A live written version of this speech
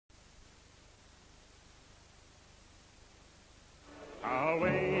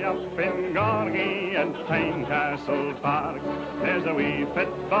in Tynecastle Park. There's a wee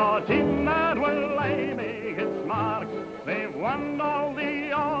football team that will aye make its mark. They've won all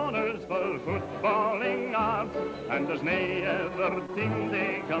the honours for footballing arts, and there's nae other team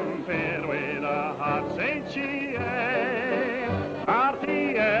they compare with the Hearts. H-E-A,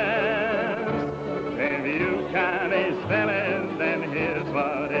 R-T-S. If you can't spell it, then here's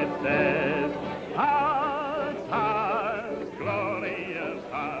what it says. Hearts, hearts, glorious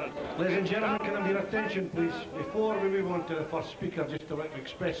hearts. Ladies and gentlemen, can I have your attention, please? Before we move on to the first speaker, just to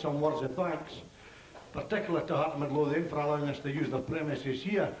express some words of thanks, particularly to Heart Midlothian for allowing us to use their premises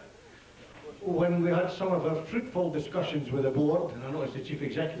here. When we had some of our fruitful discussions with the board, and I noticed the Chief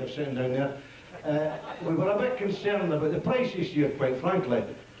Executive sitting down there, we were a bit concerned about the price this year, quite frankly.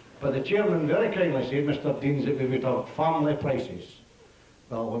 But the chairman very kindly said, Mr. Deans, that we would have family prices.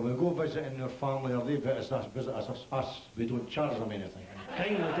 Well, when we go visiting their family or they visit us, we don't charge them anything. And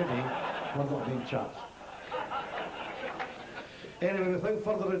kindly today, we're not being charged. Anyway, without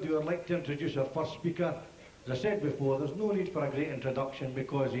further ado, I'd like to introduce our first speaker. As I said before, there's no need for a great introduction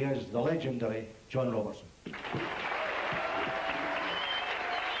because he is the legendary John Robertson.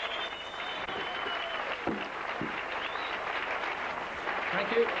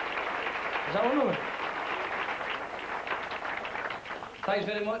 Thank you. Is that on? Thanks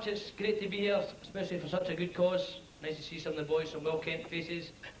very much. It's great to be here, especially for such a good cause. Nice to see some of the boys, some well-kent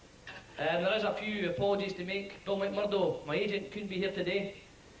faces. There is a few apologies to make. Bill McMurdo, my agent, couldn't be here today.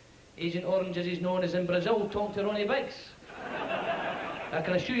 Agent Orange, as he's known, is in Brazil talking to Ronnie Biggs. I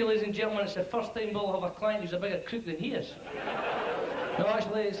can assure you, ladies and gentlemen, it's the first time Bill will have a client who's a bigger crook than he is. No,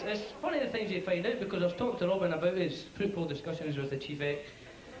 actually, it's funny the things you find out, because I was talking to Robin about his fruitful discussions with the Chief Ex,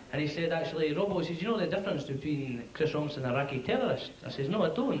 and he said, actually, Robbo, he says, you know the difference between Chris Robertson and an Iraqi terrorist? I says, no, I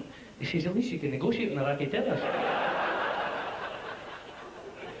don't. He says, at least you can negotiate with an Iraqi terrorist.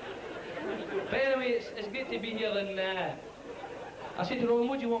 But anyway, it's great to be here, and I said to Robin,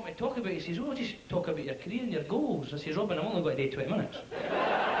 what do you want me to talk about? He says, well, just talk about your career and your goals. I says, Robin, I've only got a day 20 minutes.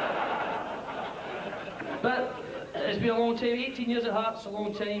 But it's been a long time, 18 years at Hearts, a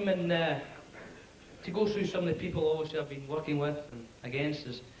long time, and to go through some of the people, obviously, I've been working with and against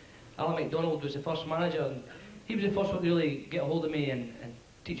is Alan MacDonald was the first manager, and he was the first one to really get a hold of me and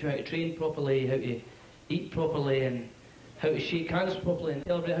teach me how to train properly, how to eat properly, and how to shake hands properly, and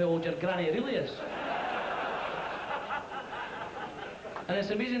tell everybody how old your granny really is. And it's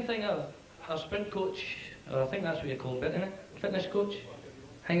an amazing thing, our sprint coach, or I think that's what you call it, isn't it? Fitness coach,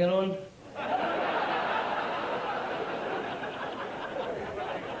 hanging on.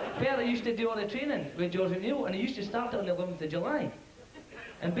 Bert used to do all the training with George McNeil, and he used to start it on the 11th of July.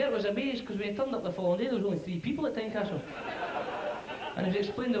 And Bert was amazed because when he turned up the following day, there was only 3 people at Tynecastle. And he was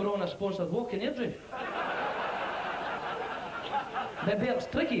explained they were on a sponsored walk in Airdrie. But Bert's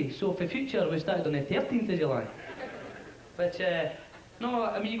tricky, so for future we started on the 13th of July. But no,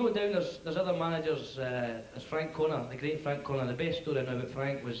 I mean, you go down, there's other managers, there's Frank Connor, the great Frank Connor. The best story now about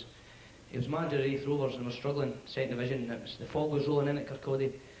Frank was, he was manager of Raith Rovers and was struggling, second division. The fog was rolling in at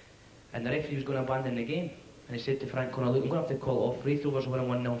Kirkcaldy, and the referee was going to abandon the game. And he said to Frank Connor, look, I'm going to have to call it off. Raith Rovers were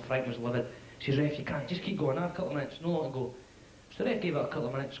winning 1-0, Frank was livid. He says, ref, you can't, just keep going, a couple of minutes, no long to go. So the ref gave it a couple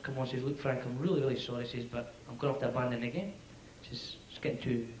of minutes, come on, says, look Frank, I'm really, really sorry, says, but I'm going to have to abandon the game. He says, it's getting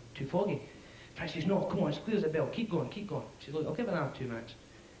too foggy. Frank says, no, come on, it's clear as a bell, keep going, keep going. He says, look, I'll give it another 2 minutes.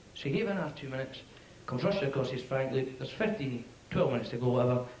 So he gave it another 2 minutes, comes rushing across, says, Frank, look, there's 12 minutes to go,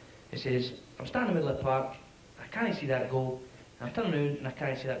 whatever. He says, I'm standing in the middle of the park, I can't see that goal, and I'm turning around and I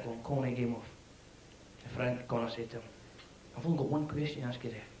can't see that goal, I'm calling the game off. And Frank Connor said to him, I've only got one question to ask you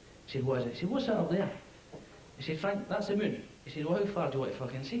there. He said, what is it? He said, what's that up there? He said, Frank, that's the moon. He said, well, how far do you want to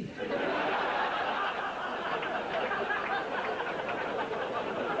fucking see?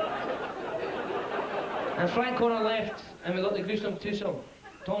 And Frank Connor left, and we got the gruesome twosome.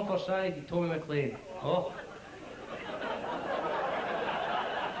 Tom Forsyth and Tommy McLean. Oh.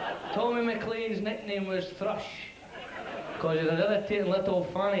 Tommy McLean's nickname was Thrush, because he's an irritating little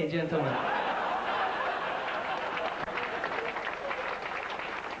fanny gentleman.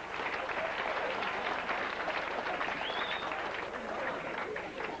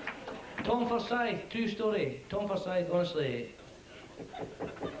 Tom Forsyth, true story. Tom Forsyth, honestly,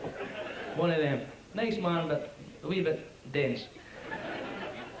 one of them. Nice man, but a wee bit dense.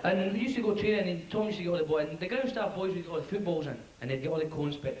 And we used to go training, and Tom used to get all the boys, and the ground staff boys would get all the footballs in, and they'd get all the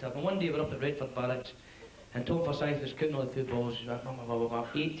cones picked up. And one day we were up at Redford Barracks, and Tom Forsyth was counting all the footballs,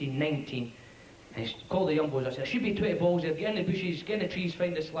 18, 19. And he called the young boys, I said, there should be 20 balls there, get in the bushes, get in the trees,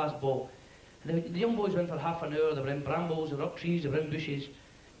 find this last ball. And the young boys went for half an hour, they were in brambles, they were up trees, they were in bushes,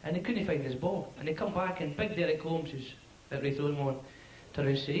 and they couldn't find this ball. And they come back, and big Derek Holmes, who's at Raith Rosemont, turned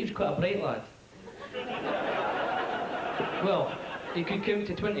around and said, he was quite a bright lad. Well, he could count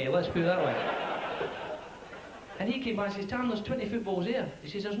to 20, let's put it that way. And he came back and says, Tam, there's 20 footballs here. He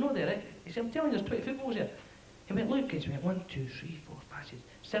says, there's no there, eh? He said, I'm telling you, there's 20 footballs here. He went, look, and he went, 1, 2, 3, 4, 5, 6,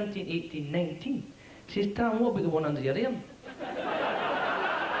 17, 18, 19. He says, Tam, what about the one under your arm?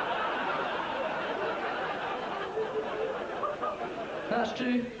 That's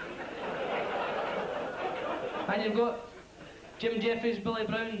true. And you've got Jim Jeffries, Billy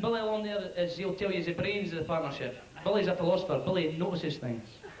Brown. Billy along there, is, he'll tell you, is the brains of the partnership. Billy's a philosopher. Billy notices things.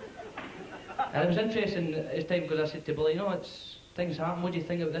 And it was interesting at this time because I said to Billy, you know, it's, things happen, what do you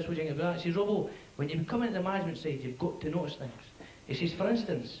think about this, what do you think about that? He says, Robbo, when you come into the management side, you've got to notice things. He says, for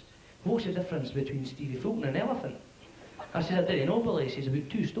instance, what's the difference between Stevie Fulton and an elephant? I said, I didn't know, Billy. He says, about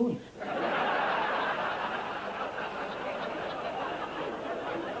 2 stone.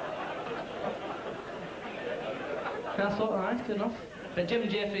 And I thought, ah, good enough. But Jim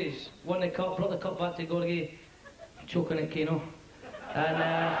Jeffries won the cup, brought the cup back to Gorgie, choking at Kano. And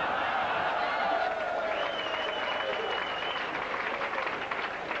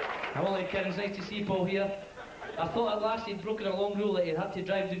I'm only kidding, it's nice to see Paul here. I thought at last he'd broken a long rule that he had to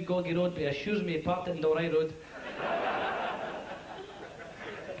drive down Gorgie Road, but he assures me he parked it in Dalry Road.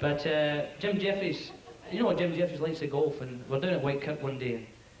 But Jim Jeffries, you know Jim Jeffries likes to golf, and we're down at Whitekirk one day.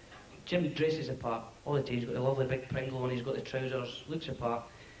 Jim dresses the part all the time. He's got the lovely big Pringle on, he's got the trousers, looks the part.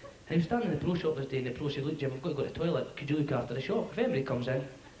 And he was standing in the pro shop this day, and the pro said, look Jim, I've got to go to the toilet, could you look after the shop? If anybody comes in,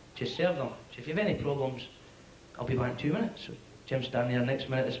 just serve them. So if you have any problems, I'll be back in 2 minutes. So Jim's standing there, next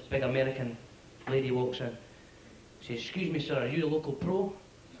minute this big American lady walks in. She says, excuse me sir, are you the local pro?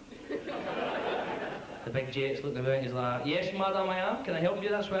 The big Jet's looking about and he's like, yes madam I am, can I help you?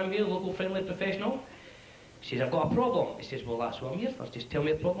 That's why I'm here, local friendly professional. He says, I've got a problem. He says, well, that's what I'm here for. Just tell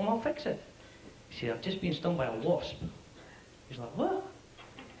me the problem, I'll fix it. He says, I've just been stung by a wasp. He's like, what?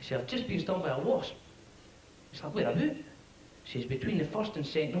 He says, I've just been stung by a wasp. He's like, where about? He says, between the first and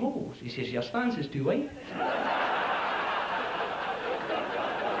second holes. He says, your stance is too wide.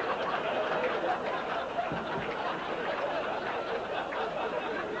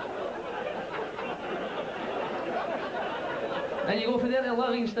 And you go from there to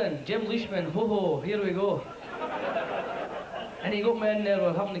Livingston, Jim Leishman, ho-ho, here we go. And he got me in there, we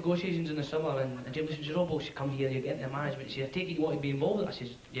were having negotiations in the summer, and Jim Leishman says, Robbo, you come here, you get into management. He says, I take it you want to be involved? I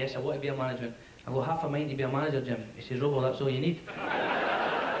says, yes, I want to be a management. I go, half a mind to be a manager, Jim. He says, Robbo, that's all you need.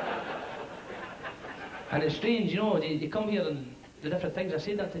 And it's strange, you know, they come here and the different things. I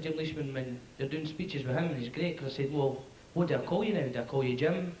said that to Jim Leishman when they're doing speeches with him, and he's great, because I said, well, what do I call you now? Do I call you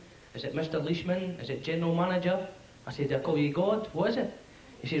Jim? Is it Mr. Leishman? Is it General Manager? I said, do I call you God? What is it?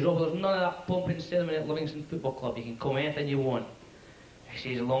 He says, Robert, there's none of that pumping ceremony at Livingston Football Club. You can call me anything you want. He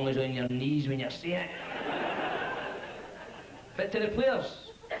says, as long as you're on your knees when you're saying it. But to the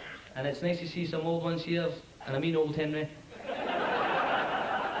players, and it's nice to see some old ones here, and I mean old Henry.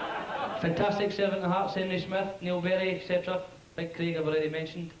 Fantastic servant of hearts, Henry Smith, Neil Berry, etc. Big Craig I've already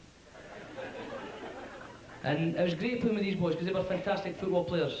mentioned. And it was great playing with these boys because they were fantastic football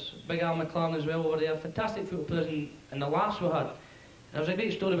players. Big Al McLaren as well over there, fantastic football players, and the laughs we had. And there was a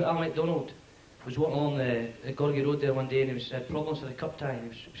great story about Al McDonald. He was walking along the Gorgie Road there one day and he had problems with the cup tie. He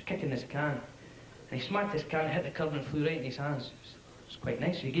was kicking this can. And he smacked this can, hit the curb and flew right in his hands. It was quite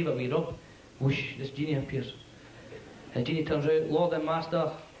nice, so he gave it a wee rub. Whoosh, this genie appears. And the genie turns out, Lord and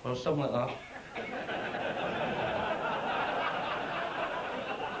Master, or something like that.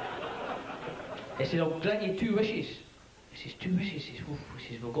 He said, I'll grant you 2 wishes. He says, 2 wishes? He says, oof.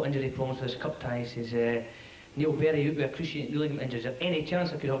 He says, we've got injury problems with this cup tie. He says, Neil Berry out with a cruciate ligament injury. Is there any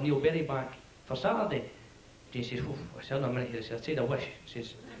chance I could have Neil Berry back for Saturday? He says, oof. I said, no, a minute here. He says, I said a wish. He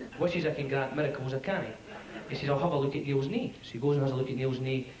says, wishes I can grant, miracles I can't. He says, I'll have a look at Neil's knee. So he goes and has a look at Neil's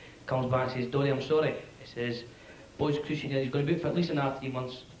knee, comes back and says, Donny, I'm sorry. He says, boy's cruciate, he's going to be out for at least another 3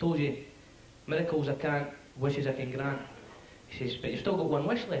 months. I told you, miracles I can't, wishes I can grant. He says, but you've still got 1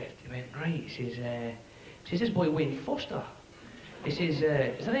 wish left. He went, right. He says, this boy Wayne Foster. He says,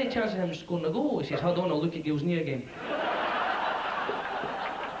 is there any chance of him scoring a goal? He says, hold on, I'll look at Neil's knee again.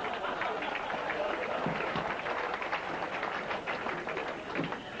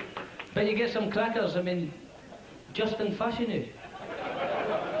 But you get some crackers, I mean, Justin Fashanu.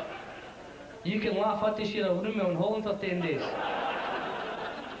 You can laugh at this year, a room in Holland for 10 days.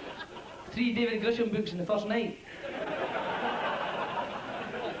 3 David Grisham books in the first night.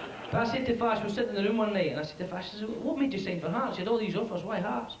 But I said to Fash, we were sitting in the room one night, and I said to Fash, what made you sign for Hearts? He said, all these offers, why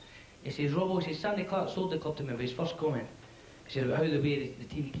Hearts? He says, Robbo, he says, Sandy Clark sold the club to me with his first comment. He said, about how the way the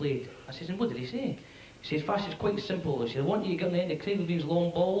team played. I says, and what did he say? He says, Fash is quite simple. He said, I want you to get on the end of Craig Levine's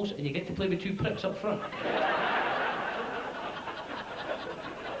long balls, and you get to play with 2 pricks up front.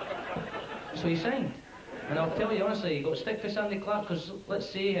 So he signed. And I'll tell you honestly, he got stick for Sandy Clark, because let's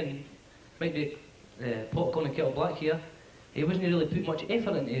say, and might be popcorn and kettle black here, he wasn't really put much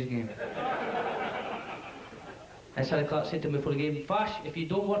effort into his game. And Sandy Clark said to him before the game, Fash, if you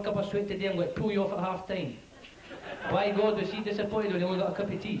don't work up a sweat today, I'm going to pull you off at half time. By God, was he disappointed when he only got a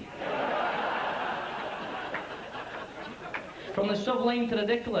cup of tea. From the sublime to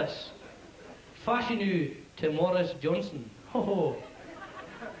ridiculous, Fashanu to Morris Johnson. Ho ho.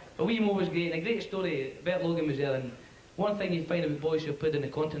 A wee Mo was great, and a great story. Bert Logan was there, and one thing you find about boys who played in the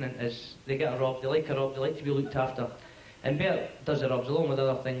continent is they get a rob, they like to be looked after. And Bert does the robs, along with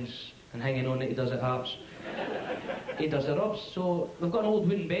other things, and hanging on that he does at Hearts. He does the robs. So we've got an old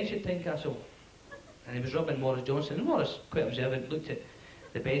wooden bench at Tynecastle, and he was rubbing Morris Johnson, and Morris, quite observant, looked at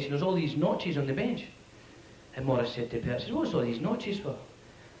the bench, and there's all these notches on the bench. And Morris said to Bert, what's all these notches for?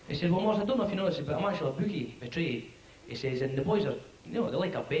 He said, well, Morris, I don't know if you noticed, but I'm actually a bookie, a trade. He says, and the boys are, you know, they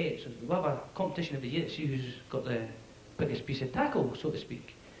like a bet, so we have a competition every year to see who's got the biggest piece of tackle, so to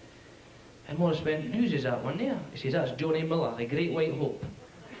speak. And Morris went, whose is that one there? He says, that's Johnny Miller, the Great White Hope.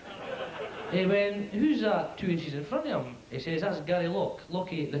 He went, who's that 2 inches in front of him? He says, that's Gary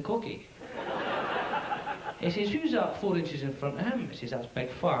Lockie the Cocky. He says, who's that 4 inches in front of him? He says, that's Big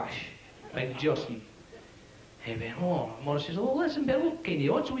Fash, Big Justin. He went, oh, Morris says, oh, listen, Bert, what kind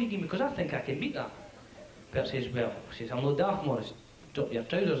of odds will you give me, because I think I can beat that. Bert says, well, I'm no daft, Morris. Drop your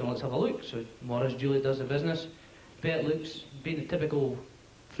trousers and let's have a look. So Morris duly does the business. Bert looks, being the typical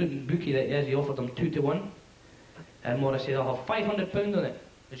fruit and bookie that he is, he offered him 2 to 1. And Morris said, I'll have £500 on it.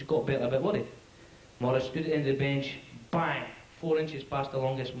 Which got Bert a bit worried. Morris stood at the end of the bench, bang, 4 inches past the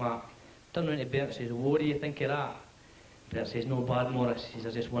longest mark. Turned around to Bert and says, what do you think of that? Bert says, no bad, Morris. He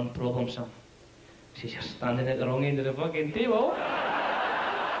says, there's just one problem, son. He says, you're standing at the wrong end of the fucking table.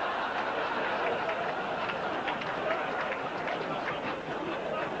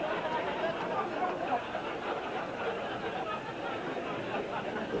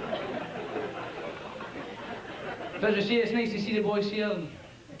 But as we say, it's nice to see the boys here.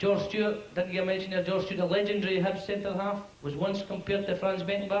 George Stewart, didn't get mentioned there, George Stewart, a legendary Hibs centre-half, was once compared to Franz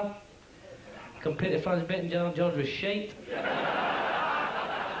Beckenbauer. Compared to Franz Beckenbauer, George was shite.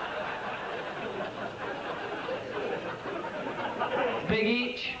 Big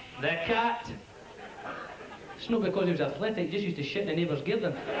H, the cat. It's not because he was athletic, he just used to shit in the neighbour's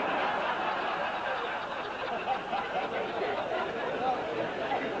garden.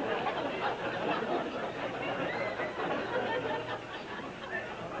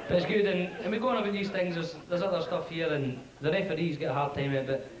 But it's good, and we go on about these things, there's other stuff here, and the referees get a hard time of it,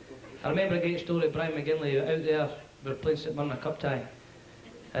 but I remember a great story of Brian McGinley out there, we were playing St Mirren a cup tie,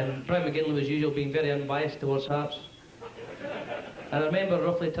 and Brian McGinley was usual being very unbiased towards Hearts. And I remember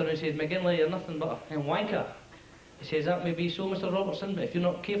roughly turning and says, McGinley, you're nothing but a wanker. He says, that may be so, Mr Robertson, but if you're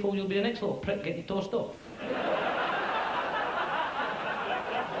not careful, you'll be the next little prick getting tossed off.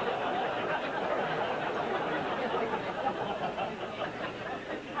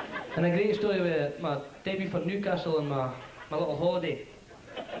 And a great story with my debut for Newcastle and my little holiday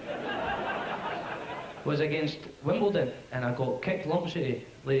was against Wimbledon, and I got kicked lumpsuity,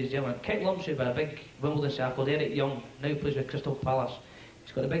 ladies and gentlemen, kicked lumpsuity by a big Wimbledon chap called Eric Young, now plays with Crystal Palace.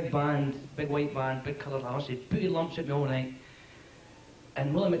 He's got a big band, big white band, big coloured arse, he booted lumps at me all night.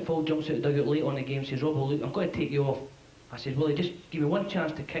 And Willie McFall jumps out the dugout late on the game, says, Rob, look, I'm going to take you off. I said, Willie, just give me one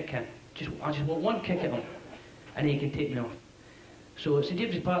chance to kick him. I just want one kick at him, and then he can take me off. So at St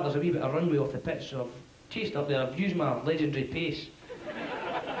James's Park there's a wee bit of runway off the pitch, so I've chased up there, I've used my legendary pace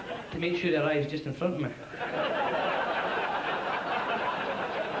to make sure he arrives just in front of me.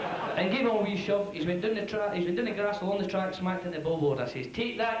 And gave him a wee shove, he's went down the grass along the track, smacked into the billboard. I says,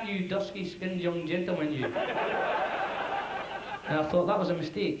 take that you dusky-skinned young gentleman, you. And I thought that was a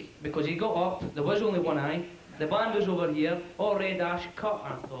mistake, because he got up, there was only one eye, the band was over here, all red ash cut,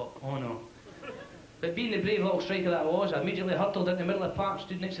 and I thought, oh no. But being the brave little striker that I was, I immediately hurtled into the middle of the park,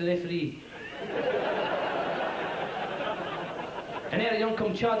 stood next to the referee. And Eric Young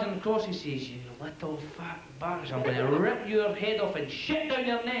come charging across, he says, you little fat bastard, I'm going to rip your head off and shit down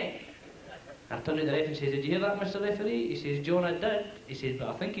your neck. I turned to the ref and says, did you hear that, Mr. Referee? He says, John, I did. He says, but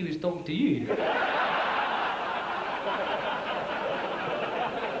I think he was talking to you.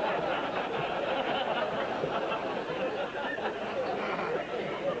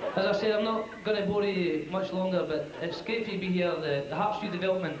 As I said, I'm not going to bore you much longer, but it's great for you to be here. The Hearts Youth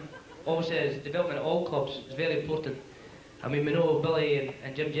development, obviously, is development at all clubs. It's very important. I mean, we know Billy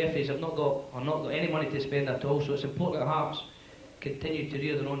and Jim Jeffries have not got any money to spend at all, so it's important that Hearts continue to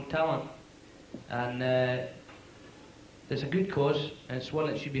rear their own talent. And it's a good cause, and it's one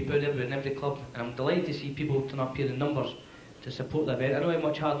that should be proud of in every club. And I'm delighted to see people turn up here in numbers to support the event. I know how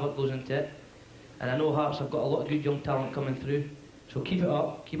much hard work goes into it. And I know Hearts have got a lot of good young talent coming through. So keep it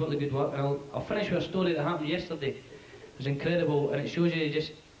up the good work. And I'll finish with a story that happened yesterday. It was incredible, and it shows you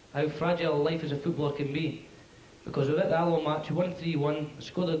just how fragile life as a footballer can be. Because we were at the Alloa match, we won 3-1,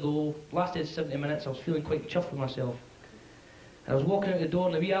 scored a goal, lasted 70 minutes, I was feeling quite chuffed with myself. And I was walking out the door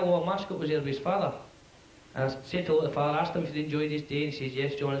and the wee Alloa mascot was there with his father. And I said hello to the father, asked him if he'd enjoyed his day, and he says,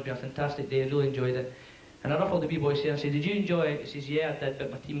 yes John, it's been a fantastic day, I really enjoyed it. And I ruffled the wee boy's hair and said, did you enjoy it? He says, yeah I did,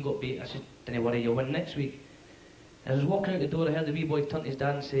 but my team got beat. I said, don't worry, you'll win next week. And I was walking out the door, I heard the wee boy turn to his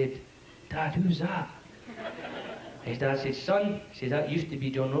dad and said, Dad, who's that? And his dad said, son, he says, that used to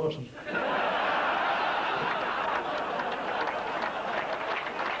be John Robertson.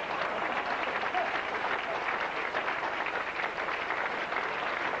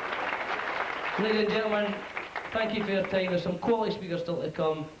 Ladies and gentlemen, thank you for your time. There's some quality speakers still to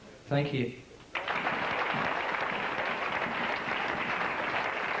come. Thank you.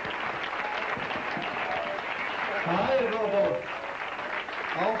 Hi, Robert.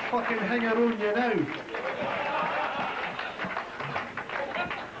 I'll fucking hang around you now.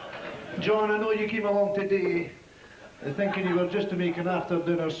 John, I know you came along today thinking you were just to make an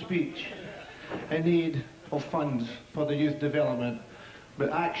after-dinner speech in need of funds for the youth development.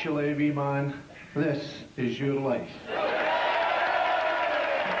 But actually, wee man, this is your life.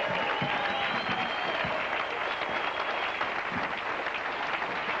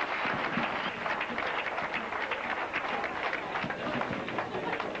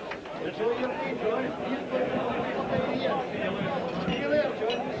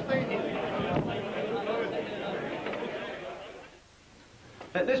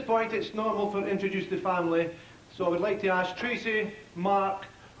 At this point, it's normal for introduce the family, so I would like to ask Tracy, Mark,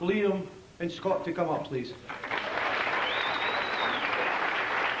 Liam and Scott to come up, please.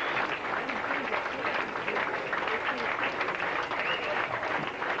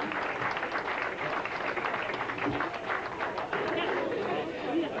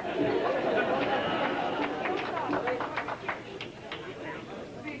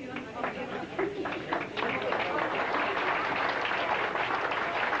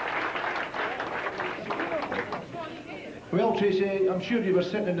 Well, Tracy, I'm sure you were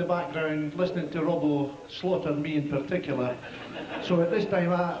sitting in the background listening to Robbo slaughter me in particular. So at this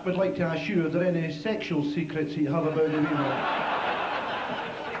time, I would like to ask you, are there any sexual secrets you have about the wee man?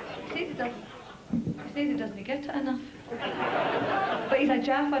 He says he doesn't get it enough. But he's a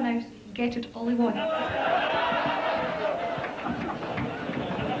Jaffa now, so he can get it all he wants.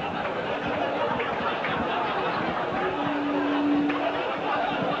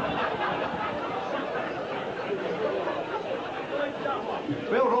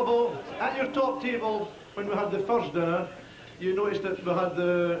 Well, Robbo, at your top table, when we had the first dinner, you noticed that we had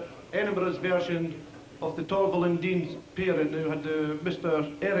the Edinburgh's version of the Torval and Dean's parent, who had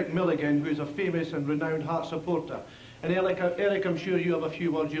Mr. Eric Milligan, who is a famous and renowned Heart supporter. And Eric, I'm sure you have a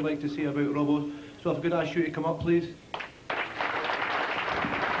few words you'd like to say about Robbo, so if I could ask you to come up, please.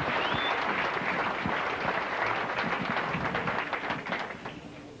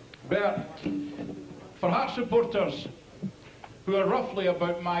 Bert, for Heart supporters who are roughly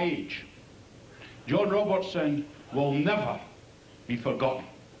about my age, John Robertson will never be forgotten.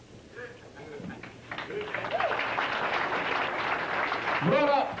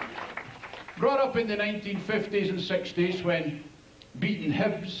 Brought up in the 1950s and 60s when beating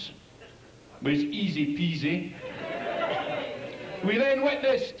Hibs was easy peasy, we then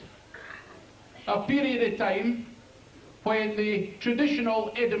witnessed a period of time when the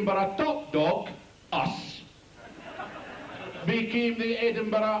traditional Edinburgh top dog, us, became the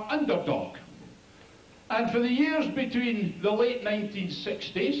Edinburgh underdog. And for the years between the late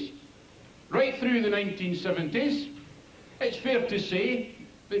 1960s right through the 1970s, it's fair to say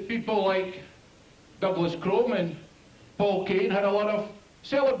that people like Douglas Crome and Paul Kane had a lot of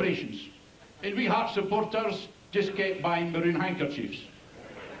celebrations, and we Heart supporters just kept buying maroon handkerchiefs.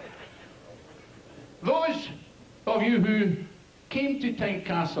 Those of you who came to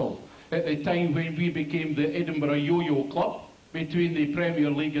Tynecastle at the time when we became the Edinburgh Yo-Yo Club between the Premier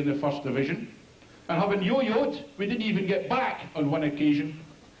League and the First Division, and having yo-yoed, we didn't even get back on one occasion.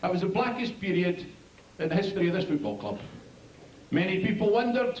 That was the blackest period in the history of this football club. Many people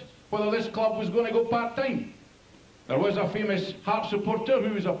wondered whether this club was going to go part-time. There was a famous Heart supporter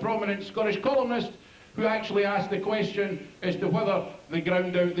who was a prominent Scottish columnist who actually asked the question as to whether the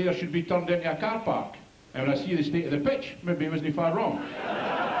ground out there should be turned into a car park. And when I see the state of the pitch, maybe he wasn't far wrong.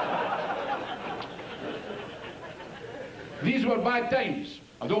 These were bad times.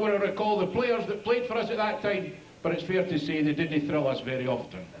 I don't want to recall the players that played for us at that time, but it's fair to say they didn't thrill us very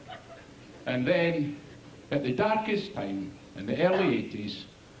often. And then, at the darkest time, in the early 80s,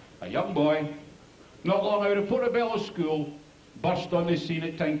 a young boy not long out of Portobello School, burst on the scene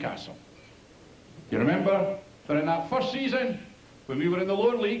at Tynecastle. You remember that in that first season, when we were in the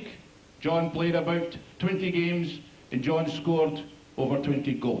lower league, John played about 20 games and John scored over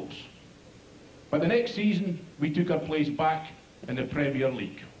 20 goals. But the next season, we took our place back in the Premier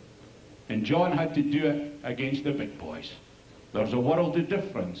League. And John had to do it against the big boys. There's a world of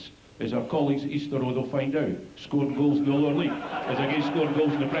difference, as our colleagues at Easter Road will find out, scoring goals in the lower league as against scoring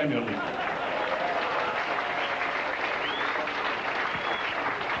goals in the Premier League.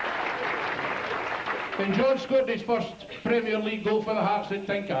 When John scored his first Premier League goal for the Hearts at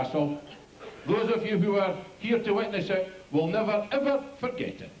Tynecastle, those of you who are here to witness it will never ever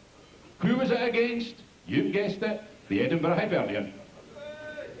forget it. Who was it against? You've guessed it, the Edinburgh Hibernian.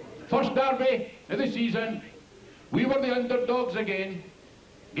 First derby of the season, we were the underdogs again.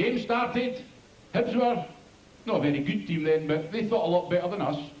 Game started, Hibs were not a very good team then, but they thought a lot better than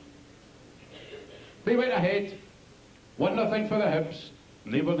us. They went ahead, 1-0 for the Hibs,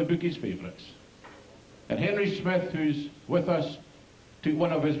 and they were the bookies' favourites. And Henry Smith, who's with us, took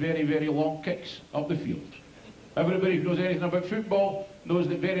one of his very, very long kicks up the field. Everybody who knows anything about football knows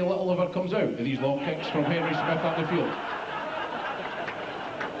that very little ever comes out of these long kicks from Henry Smith up the field.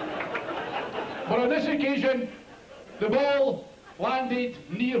 But on this occasion, the ball landed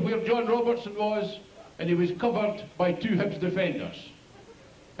near where John Robertson was, and he was covered by two Hibs defenders.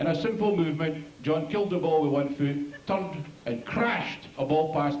 In a simple movement, John killed the ball with one foot, turned and crashed a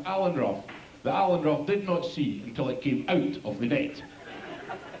ball past Alan Ruff that Alan Ruff did not see until it came out of the net.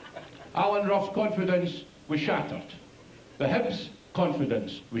 Alan Ruff's confidence was shattered. The Hibs'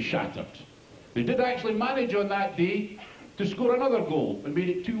 confidence was shattered. They did actually manage on that day to score another goal and made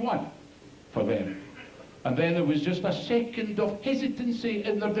it 2-1 for them. And then there was just a second of hesitancy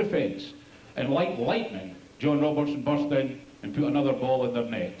in their defence. And like lightning, John Robertson burst in and put another ball in their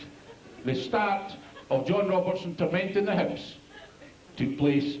net. The start of John Robertson tormenting the Hibs took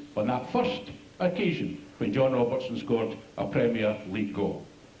place on that first occasion when John Robertson scored a Premier League goal.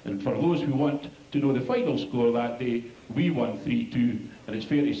 And for those who want to know the final score that day, we won 3-2, and it's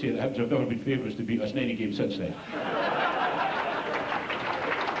fair to say that Hibs have never been favourites to beat us in any game since then.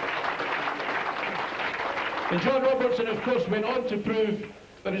 And John Robertson, of course, went on to prove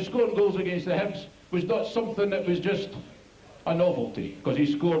that his scoring goals against the Hibs was not something that was just a novelty, because he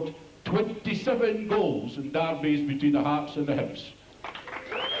scored 27 goals in derbies between the Hearts and the Hibs.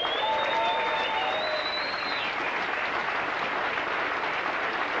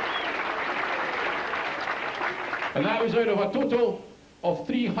 And that was out of a total of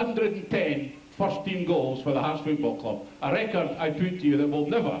 310 first-team goals for the Hearts Football Club. A record, I put to you, that will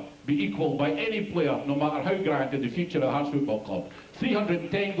never be equalled by any player, no matter how grand in the future of the Hearts Football Club.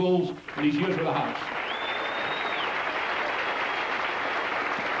 310 goals in his years with the Hearts.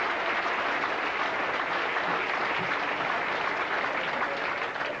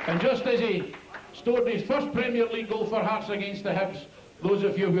 And just as he scored his first Premier League goal for Hearts against the Hibs, those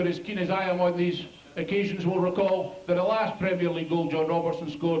of you who are as keen as I am on these occasions will recall that the last Premier League goal John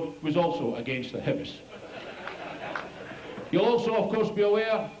Robertson scored was also against the Hibs. You'll also, of course, be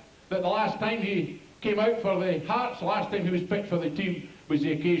aware that the last time he came out for the Hearts, the last time he was picked for the team, was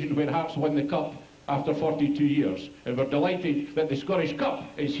the occasion when Hearts won the Cup after 42 years. And we're delighted that the Scottish Cup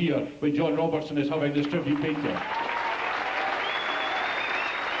is here when John Robertson is having this tribute paid to him.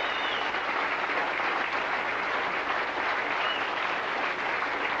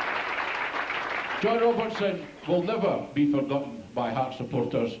 John Robertson will never be forgotten by Hearts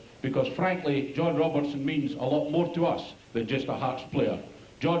supporters because, frankly, John Robertson means a lot more to us than just a Hearts player.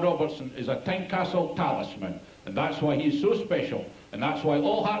 John Robertson is a Tynecastle talisman, and that's why he's so special, and that's why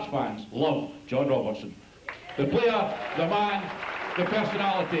all Hearts fans love John Robertson. The player, the man, the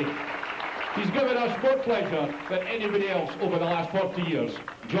personality. He's given us more pleasure than anybody else over the last 40 years.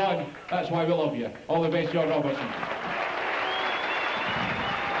 John, that's why we love you. All the best, John Robertson.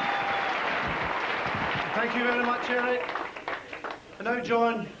 Thank you very much, Eric. And now,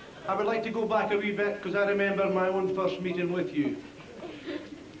 John, I would like to go back a wee bit because I remember my own first meeting with you.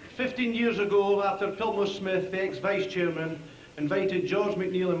 15 years ago, after Piltmo Smith, the ex-vice-chairman, invited George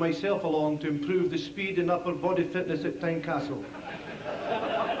McNeil and myself along to improve the speed and upper body fitness at Tynecastle.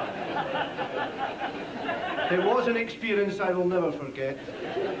 It was an experience I will never forget.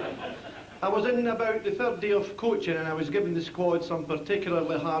 I was in about the third day of coaching and I was giving the squad some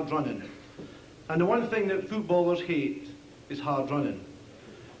particularly hard running. And the one thing that footballers hate is hard running.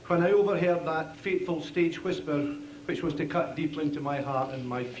 When I overheard that fateful stage whisper, which was to cut deeply into my heart and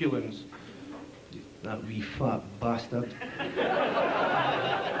my feelings, that wee fat bastard.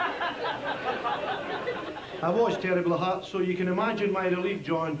 I was terribly hurt, so you can imagine my relief,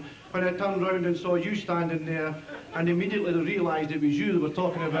 John, when I turned round and saw you standing there, and immediately realised it was you they were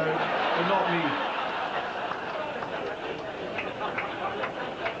talking about, and not me.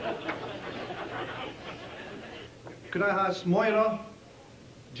 Could I ask Moira,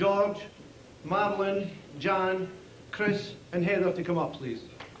 George, Madeline, Jan, Chris and Heather to come up, please?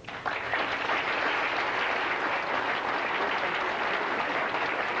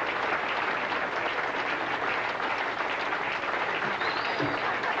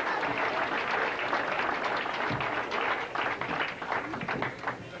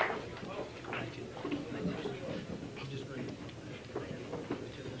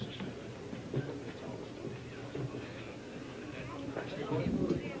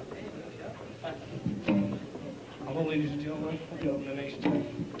 Hello, ladies and gentlemen. Hope you're having a nice time.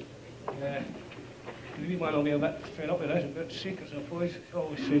 The wee man will be a bit fed up with this, a bit sick, I suppose. He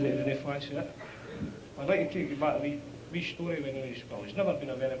always says that he didn't fancy it. I'd like to take you back to a wee story when he was, well, he's never been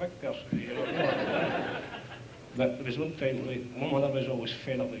a very big person, you know. But there was one time, like, my mother was always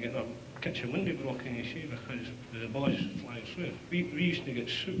fed up with getting her kitchen window broken, you see, because the boys flying through. We used to get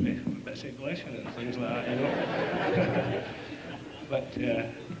soup with bits of glass in it and things like that, you know. But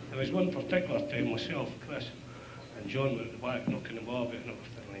there was one particular time, myself, Chris, and John were at the back knocking the ball about and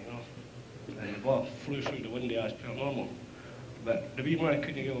everything, like, you know. And the ball flew through the window as per normal. But the wee man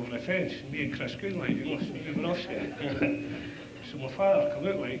couldn't get over the fence, and me and Chris could, like, you know, so we were offset. So my father come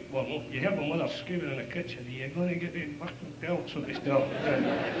out, like, well, no, you heard my mother screaming in the kitchen, "Are you going to get the fucking belt?" So they still.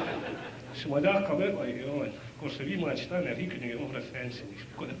 So my dad come out, like, you know, and of course the wee man standing there, he couldn't get over the fence, and he's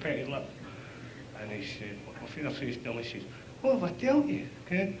got the petty lip. And he said, my father says to him, he says, "What have I told you?"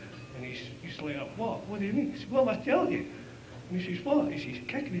 Okay? And he's like, "What? What do you mean?" He says, "What have I told you?" And he says, "What?" He says,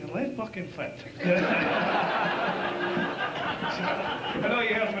 "Kicking your left fucking fit." I know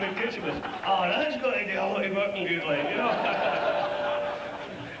you heard from the kitchen was, "Oh, that's got to do a lot of working good, like, you know."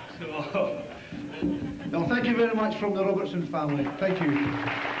 So, Well, thank you very much from the Robertson family. Thank you.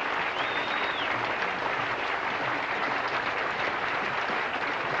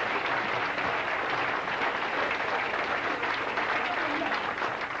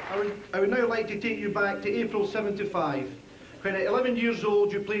 I would now like to take you back to April '75, when at 11 years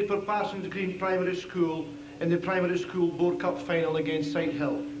old you played for Parsons Green Primary School in the Primary School Board Cup final against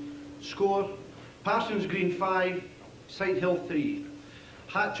Sighthill. Score, Parsons Green 5, Sighthill 3.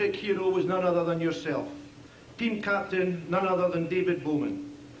 Hat-trick hero was none other than yourself. Team captain, none other than David Bowman.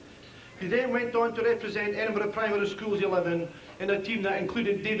 He then went on to represent Edinburgh Primary Schools 11 in a team that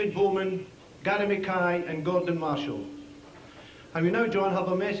included David Bowman, Gary Mackay and Gordon Marshall. And we now, John, have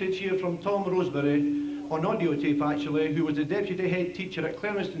a message here from Tom Roseberry, on audio tape actually, who was the deputy head teacher at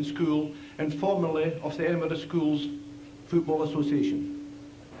Clermiston School and formerly of the Edinburgh Schools Football Association.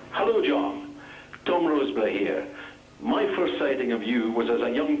 Hello, John. Tom Roseberry here. My first sighting of you was as a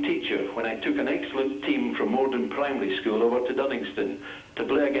young teacher when I took an excellent team from Morden Primary School over to Duddingston to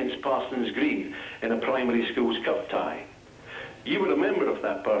play against Parsons Green in a Primary Schools Cup tie. You were a member of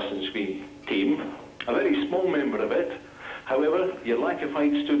that Parsons Green team, a very small member of it. However, your lack of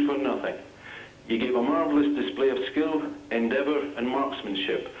height stood for nothing. You gave a marvellous display of skill, endeavour and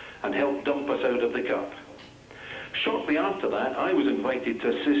marksmanship and helped dump us out of the cup. Shortly after that, I was invited to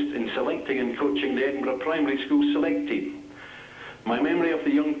assist in selecting and coaching the Edinburgh Primary School select team. My memory of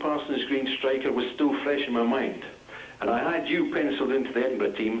the young Parsons Green striker was still fresh in my mind, and I had you penciled into the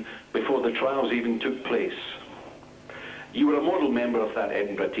Edinburgh team before the trials even took place. You were a model member of that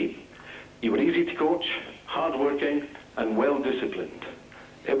Edinburgh team. You were easy to coach, hard-working and well-disciplined.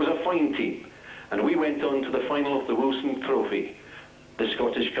 It was a fine team, and we went on to the final of the Wilson Trophy, the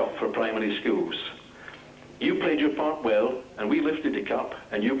Scottish Cup for primary schools. You played your part well, and we lifted the cup,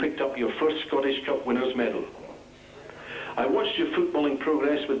 and you picked up your first Scottish Cup winners' medal. I watched your footballing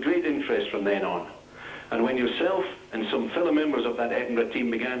progress with great interest from then on, and when yourself and some fellow members of that Edinburgh team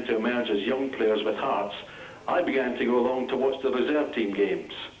began to emerge as young players with hearts, I began to go along to watch the reserve team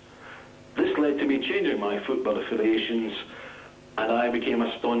games. This led to me changing my football affiliations, and I became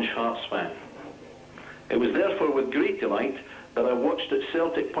a staunch Hearts fan. It was therefore with great delight that I watched at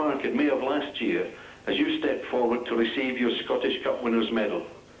Celtic Park in May of last year as you stepped forward to receive your Scottish Cup winners' medal.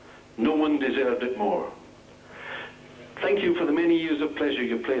 No one deserved it more. Thank you for the many years of pleasure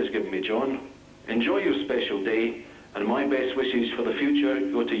your play has given me, John. Enjoy your special day, and my best wishes for the future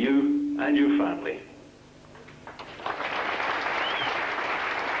go to you and your family.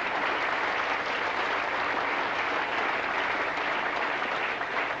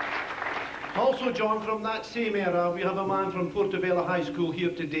 Also, John, from that same era, we have a man from Portobello High School here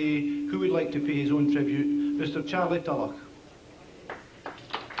today who would like to pay his own tribute, Mr. Charlie Tulloch.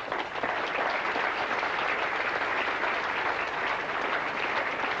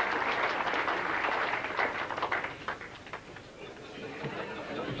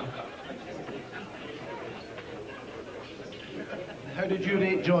 How did you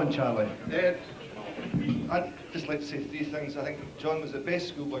rate John, Charlie? I'd just like to say three things. I think John was the best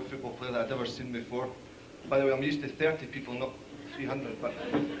schoolboy football player that I'd ever seen before. By the way, I'm used to 30 people, not 300, but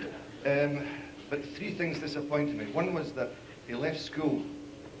three things disappointed me. One was that he left school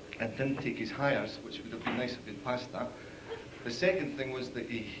and didn't take his hires, which would have been nice if he'd passed that. The second thing was that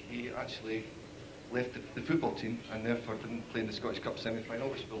he actually left the football team and therefore didn't play in the Scottish Cup semi-final,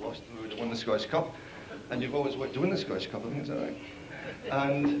 which we lost and we would have won the Scottish Cup. And you've always wanted to win the Scottish Cup, I think, is that right?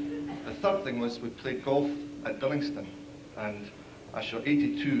 And the third thing was we played golf at Dullingston, and I shot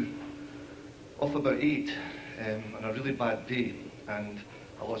 82 off about 8 on a really bad day, and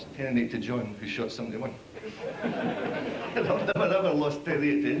I lost 10-8 to John, who shot 71. I've never lost 10-8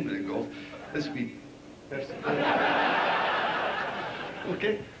 to anybody in golf. This wee person.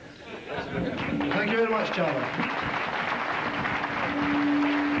 Okay. Thank you very much, Charlie.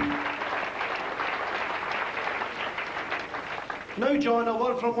 Now, John, a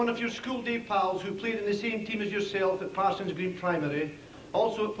word from one of your school day pals who played in the same team as yourself at Parsons Green Primary,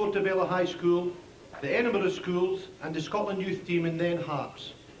 also at Portobello High School, the Edinburgh Schools, and the Scotland Youth Team and then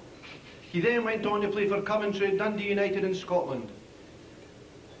Hearts. He then went on to play for Coventry, Dundee United in Scotland,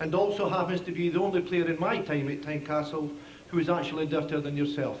 and also happens to be the only player in my time at Tynecastle who is actually dirtier than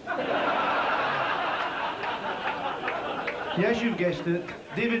yourself. Yes, you've guessed it,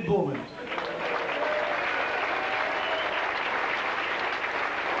 David Bowman.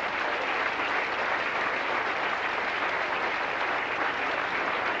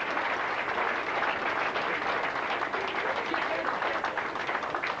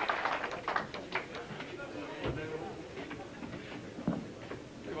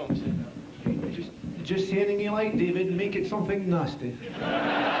 Just say anything you like, David, and make it something nasty.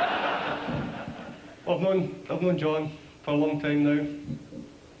 I've known John for a long time now.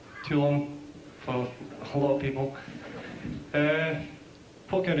 Too long for a lot of people.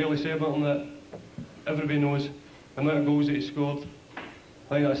 What can I really say about him that everybody knows? The amount of goals that he scored.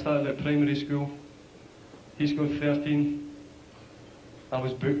 I think I started at primary school. He scored 13. I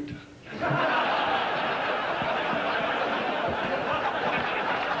was booked.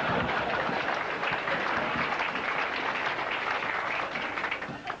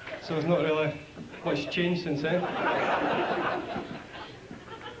 So there's not really much changed since then.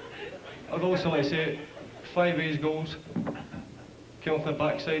 I'd also like to say 5 A's goals came off the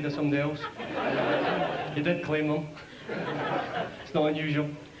backside of somebody else. He did claim them. It's not unusual.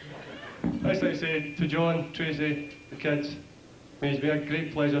 I'd just like to say to John, Tracy, the kids, it's been a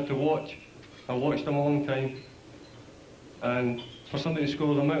great pleasure to watch. I've watched him a long time. And for somebody to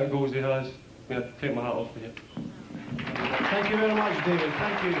score the amount of goals he has, I take my hat off for you. Thank you very much, David.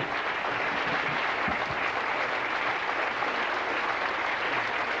 Thank you.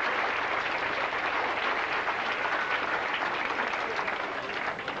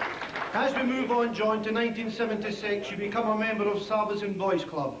 As we move on, John, to 1976, you become a member of Salvation Boys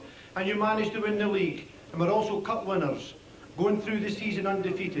Club, and you managed to win the league, and were also cup winners, going through the season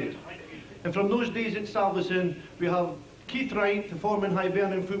undefeated. And from those days at Salvation, we have Keith Wright, the former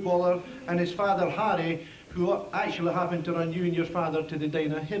Hibernian footballer, and his father, Harry, who actually happened to run you and your father to the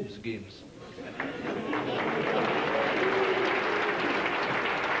Dinah Hibs games.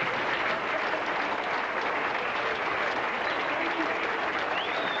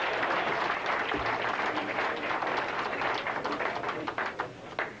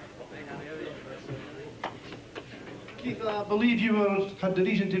 Keith, I believe you had the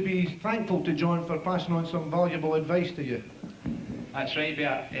reason to be thankful to John for passing on some valuable advice to you. That's right,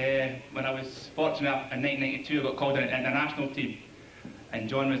 Bert. When I was fortunate in 1992, I got called in an international team, and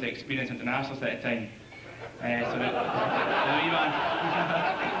John was the experienced internationalist at the time. So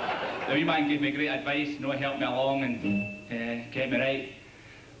the wee man gave me great advice, you know, helped me along and kept me right.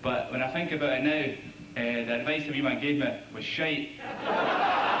 But when I think about it now, the advice the wee man gave me was shite.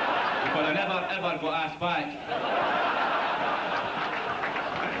 Because I never ever got asked back.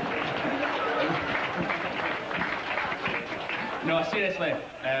 No, seriously,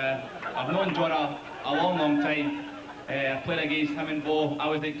 I've known John a long time. I played against him in Bow. I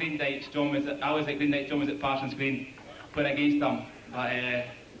was at Green Dykes, John was at Parsons Green. Played against him, but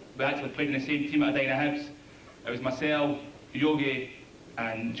we actually played in the same team at Dinah Hibs. It was myself, Yogi,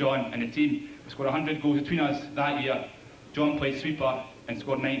 and John in the team. We scored 100 goals between us that year. John played sweeper and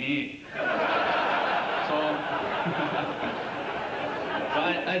scored 98.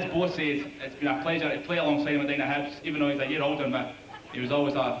 But as Bo says, it's been a pleasure to play alongside him at Dinah Hibs. Even though he's a year older than me, he was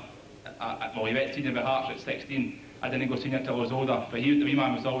always well, he went senior with Hearts at 16. I didn't go senior until I was older, but the wee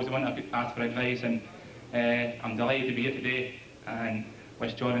man was always the one that I could ask for advice, and I'm delighted to be here today, and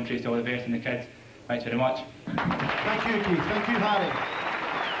wish John and Tracy all the best and the kids. Thanks very much. Thank you, Keith. Thank you, Harry.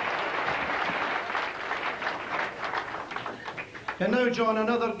 And now, John,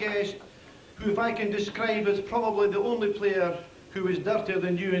 another guest who, if I can describe, is probably the only player who is dirtier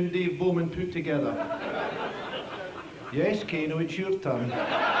than you and Dave Bowman put together. Yes, Kano, it's your turn.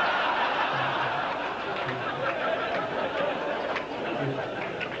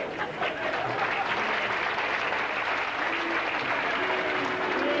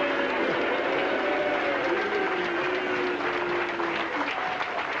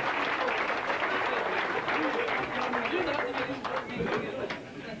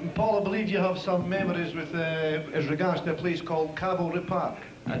 Paul, I believe you have some memories with, as regards to a place called Cavalry Park.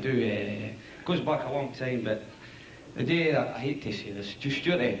 I do. It goes back a long time, but the day that, I hate to say this, just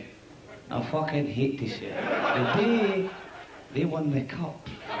Stuarty, I fucking hate to say it, the day they won the cup.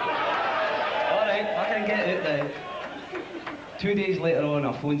 Alright, I can get it now. 2 days later on,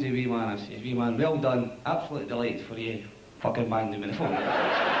 I phones the wee man, I says, wee man, well done, absolute delight for you, fucking banged him in the phone.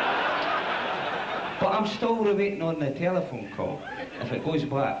 But I'm still waiting on the telephone call, if it goes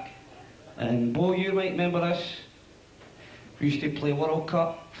back. And Bo, you might remember this. We used to play World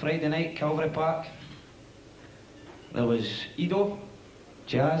Cup, Friday night, Calvary Park. There was Ido,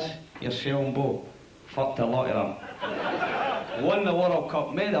 Jazz, yourself and Bo. Fucked a lot of them. Won the World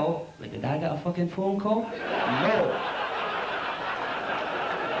Cup medal, but did I get a fucking phone call? No.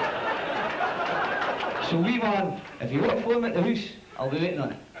 So wee man, if you want to phone me at the house, I'll be waiting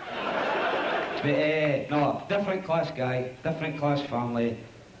on it. But no, different class guy, different class family.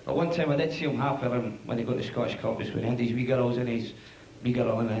 But one time I did see him happy when he got the Scottish Cup, was when he had his wee girls in his wee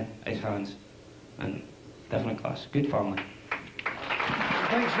girl in his hands. And different class, good family.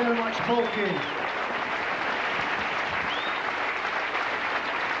 Thanks very much, Paul Kane.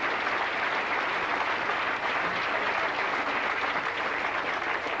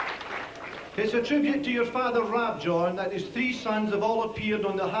 It's a tribute to your father, Rab, John, that his 3 sons have all appeared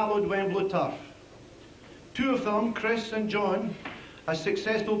on the hallowed Wembley turf. 2 of them, Chris and John, are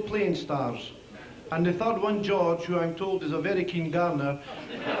successful playing stars. And the third one, George, who I'm told is a very keen gardener,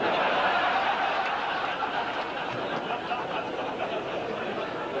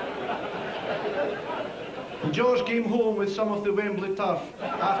 George came home with some of the Wembley turf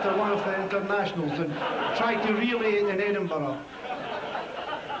after one of the internationals and tried to relay it in Edinburgh.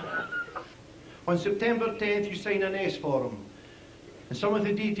 On September 10th, you sign an S form. And some of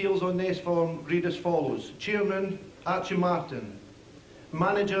the details on the S form read as follows. Chairman, Archie Martin.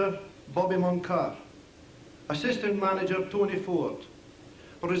 Manager, Bobby Moncur. Assistant Manager, Tony Ford.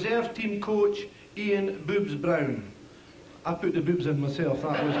 Reserve Team Coach, Ian Boobs Brown. I put the boobs in myself,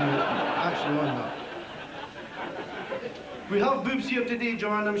 that wasn't actually on that. We have Boobs here today,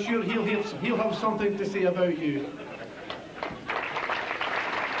 John. I'm sure he'll have something to say about you.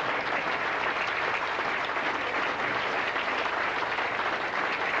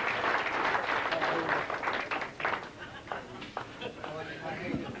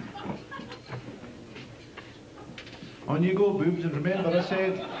 On you go, Boobs, and remember I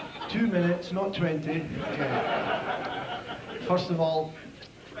said 2 minutes, not 20. Okay. First of all,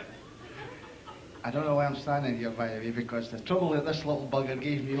 I don't know why I'm standing here, by the way, because the trouble that this little bugger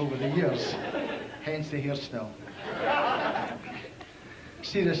gave me over the years, hence the hairstyle.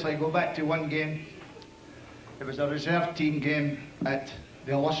 Seriously, go back to one game. It was a reserve team game at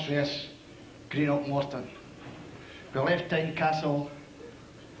the illustrious Greenock Morton. We left Tynecastle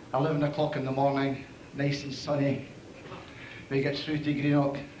 11 o'clock in the morning, nice and sunny. We get through to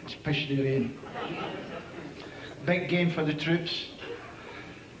Greenock, it's pissing rain. Big game for the troops.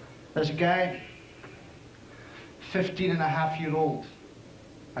 This guy, 15-and-a-half-year-old,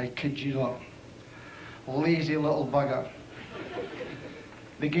 I kid you not, lazy little bugger.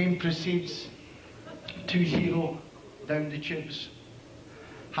 The game proceeds 2-0 down the tubes.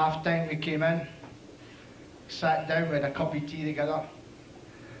 Half time we came in, sat down, we had a cup of tea together.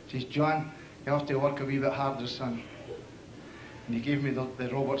 Says, John, you have to work a wee bit harder, son. And he gave me the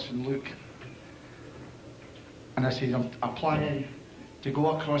Robertson look. And I said, I'm planning to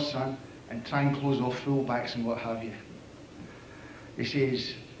go across, son, and try and close off full-backs and what have you. He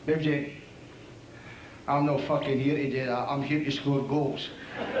says, Bibsy, I'm not fucking here to do that, I'm here to score goals.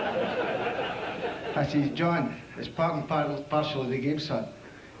 I says, John, it's part and parcel of the game, son.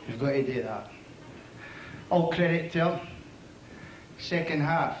 You've got to do that. All credit to him. Second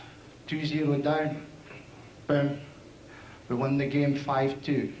half, 2-0 down. Boom. We won the game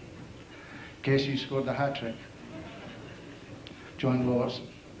 5-2. Guess who scored the hat-trick? John Robertson.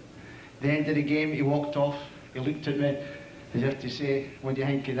 At the end of the game, he walked off. He looked at me as if to say, what do you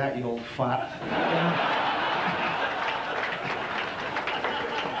think of that, you old fat?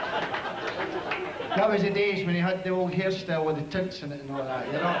 That was the days when he had the old hairstyle with the tints in it and all that,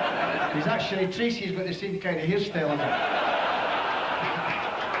 you know. He's actually, Tracy's got the same kind of hairstyle as him.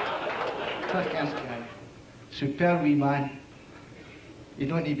 That guy. Superb wee man. You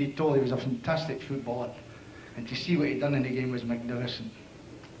don't need to be told he was a fantastic footballer. And to see what he'd done in the game was magnificent.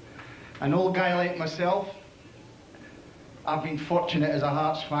 An old guy like myself, I've been fortunate as a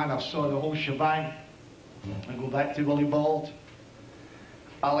Hearts fan. I've saw the whole shebang. I go back to Willie Bald,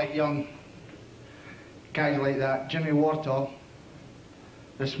 Alec Young, guys like that. Jimmy Wartall,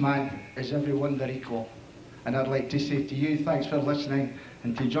 this man is every wonder equal. And I'd like to say to you, thanks for listening.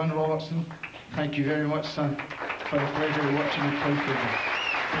 And to John Robertson, thank you very much, son, for the pleasure of watching you play football.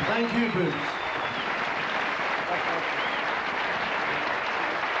 Thank you, Boots.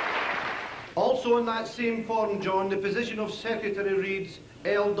 Also in that same form, John, the position of secretary reads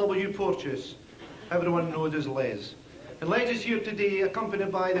L.W. Porteous. Everyone knows as Les. And Les is here today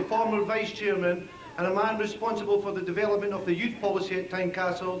accompanied by the former vice chairman and a man responsible for the development of the youth policy at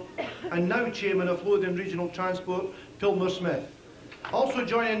Tynecastle and now chairman of Lothian Regional Transport, Pilmer Smith. Also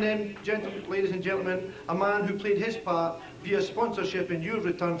joining them, ladies and gentlemen, a man who played his part via sponsorship in your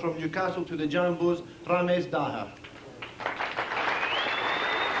return from Newcastle to the Jambos, Ramesh Dahar.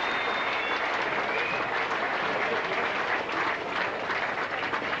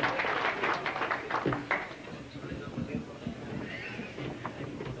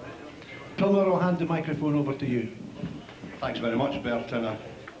 Pilmer, I'll hand the microphone over to you. Thanks very much, Bert. And I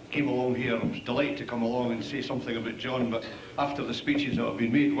came along here. I was delighted to come along and say something about John, but after the speeches that have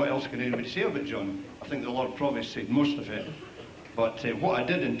been made, what else can anybody say about John? I think the Lord Provost said most of it. But what I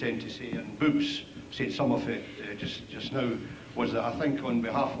did intend to say, and Boobs said some of it just now, was that I think on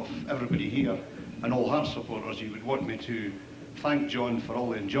behalf of everybody here and all Hearts supporters, you would want me to thank John for all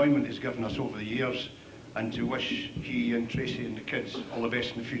the enjoyment he's given us over the years and to wish he and Tracy and the kids all the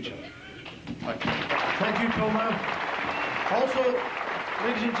best in the future. Thank you. Thank you, Pilmer. Also,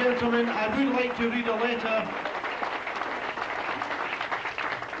 ladies and gentlemen, I would like to read a letter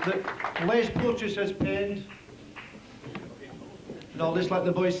that Les Porteous has penned. And I'll just let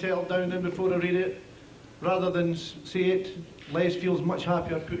the boys settle down then before I read it. Rather than say it, Les feels much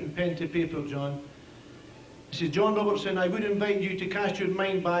happier putting pen to paper, John. He says, John Robertson, I would invite you to cast your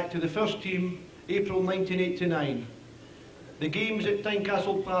mind back to the first team, April 1989. The game's at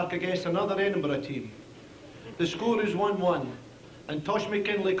Tynecastle Park against another Edinburgh team. The score is 1-1, and Tosh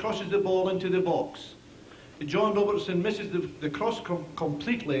McKinley crosses the ball into the box. John Robertson misses the cross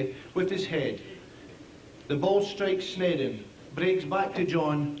completely with his head. The ball strikes Snedden, breaks back to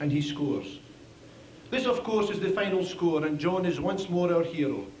John, and he scores. This, of course, is the final score, and John is once more our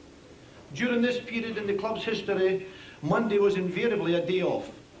hero. During this period in the club's history, Monday was invariably a day off,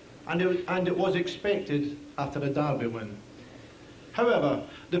 and it was expected after a derby win. However,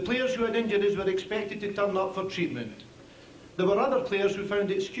 the players who had injuries were expected to turn up for treatment. There were other players who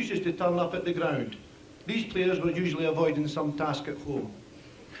found excuses to turn up at the ground. These players were usually avoiding some task at home.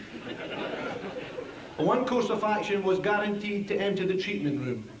 One course of action was guaranteed to enter the treatment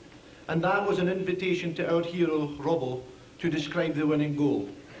room, and that was an invitation to our hero, Robbo, to describe the winning goal.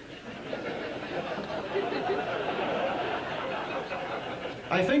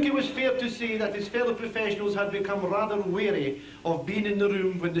 I think it was fair to say that his fellow professionals had become rather wary of being in the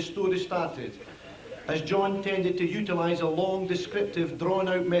room when the story started, as John tended to utilise a long, descriptive,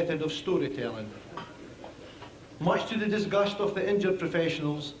 drawn-out method of storytelling. Much to the disgust of the injured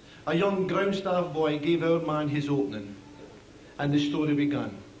professionals, a young ground staff boy gave our man his opening, and the story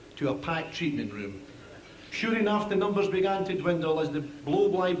began, to a packed treatment room. Sure enough, the numbers began to dwindle as the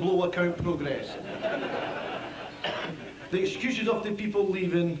blow-by-blow account progressed. The excuses of the people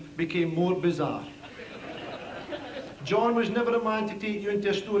leaving became more bizarre. John was never a man to take you into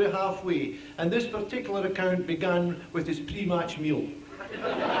a story halfway, and this particular account began with his pre-match meal.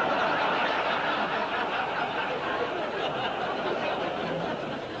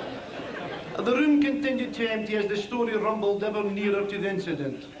 The room continued to empty as the story rumbled ever nearer to the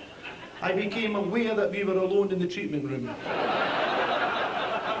incident. I became aware that we were alone in the treatment room.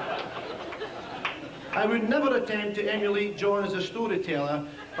 I would never attempt to emulate John as a storyteller,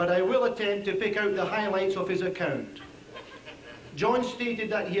 but I will attempt to pick out the highlights of his account. John stated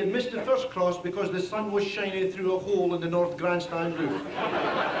that he had missed the first cross because the sun was shining through a hole in the north grandstand roof.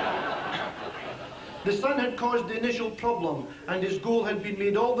 The sun had caused the initial problem, and his goal had been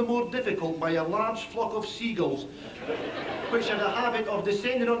made all the more difficult by a large flock of seagulls, which had a habit of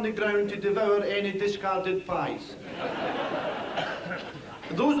descending on the ground to devour any discarded pies.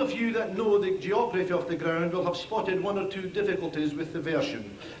 Those of you that know the geography of the ground will have spotted one or two difficulties with the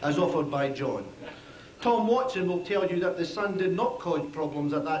version, as offered by John. Tom Watson will tell you that the sun did not cause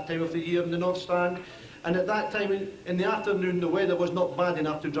problems at that time of the year in the North Stand, and at that time in the afternoon the weather was not bad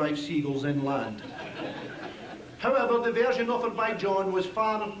enough to drive seagulls inland. However, the version offered by John was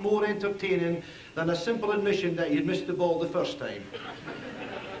far more entertaining than a simple admission that he had missed the ball the first time.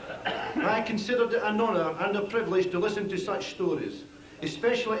 I considered it an honour and a privilege to listen to such stories,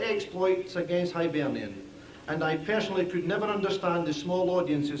 especially exploits against Hibernian, and I personally could never understand the small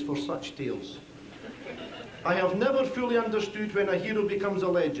audiences for such tales. I have never fully understood when a hero becomes a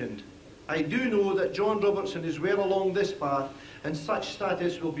legend. I do know that John Robertson is well along this path, and such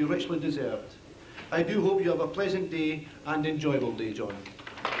status will be richly deserved. I do hope you have a pleasant day and enjoyable day, John.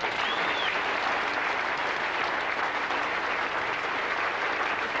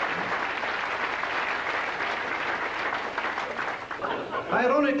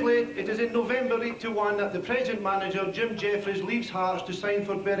 Ironically, it is in November '81 that the present manager, Jim Jeffries, leaves Hearts to sign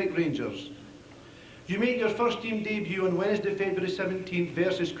for Berwick Rangers. You make your first team debut on Wednesday, February 17th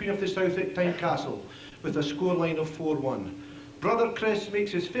versus Queen of the South at Tynecastle with a scoreline of 4-1. Brother Chris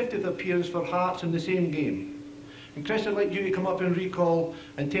makes his 50th appearance for Hearts in the same game. And Chris, I'd like you to come up and recall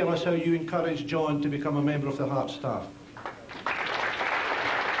and tell us how you encouraged John to become a member of the Hearts staff.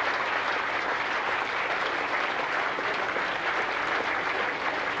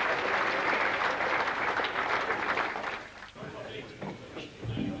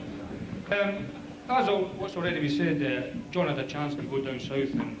 As what's already been said, John had a chance to go down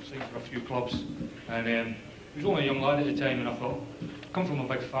south and sign for a few clubs, and he was only a young lad at the time, and I thought, come from a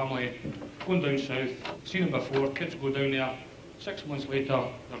big family, going down south, seen it before, kids go down there, 6 months later,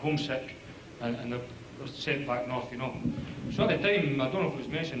 they're homesick, and they're sent back north, you know. So at the time, I don't know if it was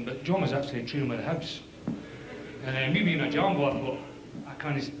mentioned, but John was actually training with the Hibs. And me being a Jambo, I thought, I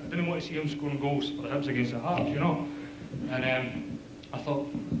didn't want to see him scoring goals for the Hibs against the Hearts, you know. And I thought,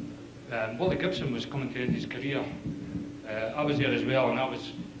 Willie Gibson was coming to end his career. I was there as well, and I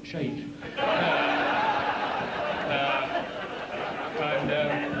was shite.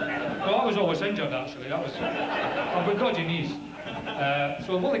 Well, I was always injured, actually. I've got dodgy knees.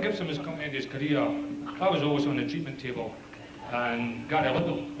 So Willie Gibson was coming to end his career. I was always on the treatment table, and Gary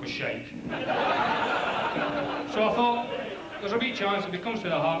Little was shite. So I thought, there's a wee chance if he comes to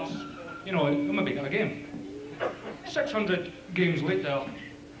the Hearts, you know, he'll maybe get a game. 600 games later,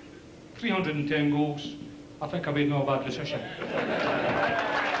 310 goals. I think I made no bad decision.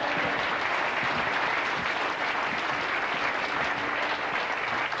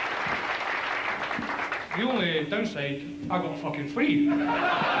 The only downside, I got fucking free. Maybe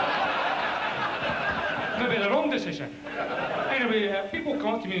the wrong decision. Anyway, people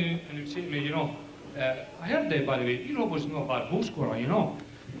come to me and would say to me, you know, I heard that, by the way, you know, was not a bad goal scorer, you know,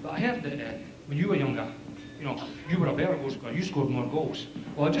 but I heard that when you were younger, you know, you were a better goal scorer, you scored more goals.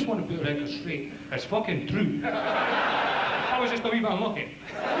 Well, I just want to put the record straight. It's fucking true. I was just a wee bit unlucky.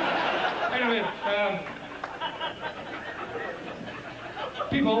 Anyway,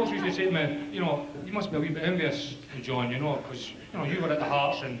 people always used to say to me, you know, you must be a wee bit envious of John, you know, because, you know, you were at the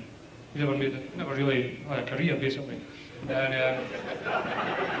Hearts and you never really had a career, basically. And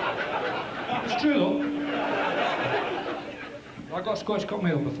it's true, though. I got a Scottish Cup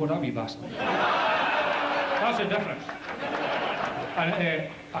medal before that wee bastard. That's the difference. And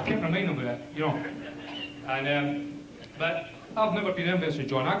I kept reminding him of it, you know. And but I've never been envious of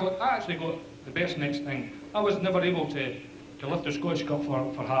John. I actually got the best next thing. I was never able to lift the Scottish Cup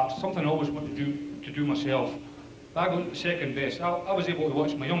for Hearts. Something I always wanted to do myself. But I got the second best. I was able to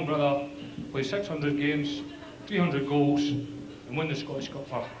watch my young brother play 600 games, 300 goals, and win the Scottish Cup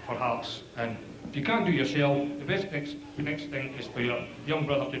for Hearts. And if you can't do it yourself, the best next thing is for your young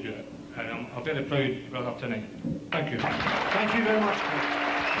brother to do it. And I'm a very proud brother tonight. Thank you. Thank you very much, Chris.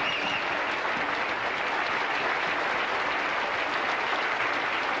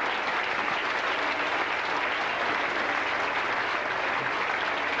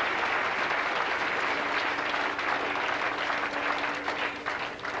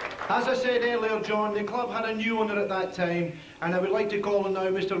 As I said earlier, John, the club had a new owner at that time, and I would like to call on now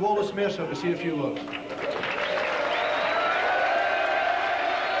Mr. Wallace Mercer to say a few words.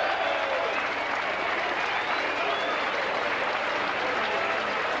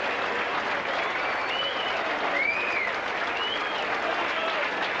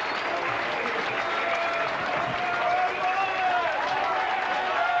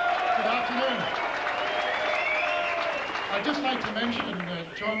 I'd just like to mention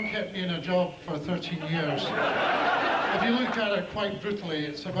that John kept me in a job for 13 years. If you look at it quite brutally,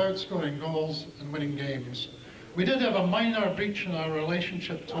 it's about scoring goals and winning games. We did have a minor breach in our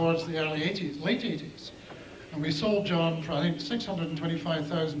relationship towards the early 80s, late 80s, and we sold John for, I think,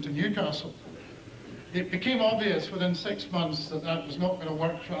 $625,000 to Newcastle. It became obvious within 6 months that that was not going to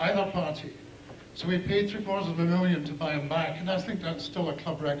work for either party. So we paid $750,000 to buy him back, and I think that's still a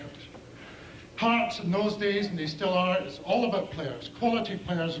club record. Hearts in those days, and they still are, it's all about players, quality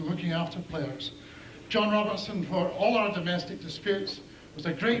players and looking after players. John Robertson, for all our domestic disputes, was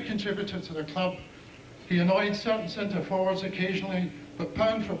a great contributor to the club. He annoyed certain centre forwards occasionally, but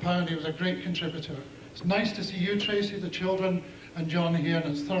pound for pound he was a great contributor. It's nice to see you, Tracy, the children, and John here,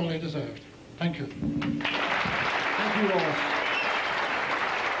 and it's thoroughly deserved. Thank you. Thank you, Wallace.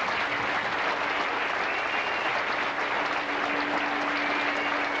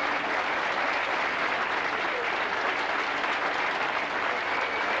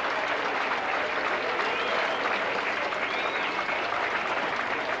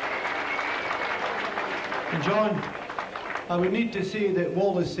 John, I would need to say that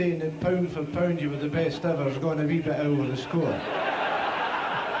Wallace saying that pound for pound you were the best ever has gone a wee bit over the score.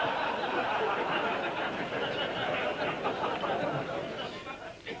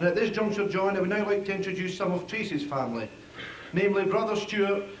 At this juncture, John, I would now like to introduce some of Tracy's family, namely Brother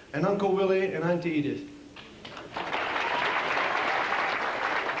Stuart and Uncle Willie and Auntie Edith.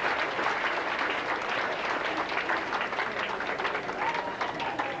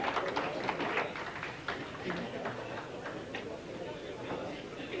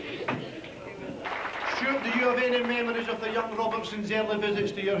 Stuart, do you have any memories of the young Robertson's early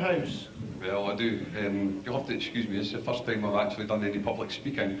visits to your house? Well, I do. You'll have to excuse me, it's the first time I've actually done any public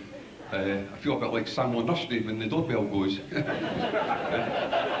speaking. I feel a bit like Samuel Nursery when the doorbell goes.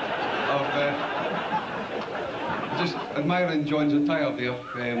 Just admiring John's attire there.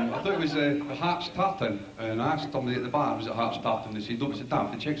 I thought it was the Hearts tartan, and I asked somebody at the bar, was it Hearts tartan? They said, don't sit down,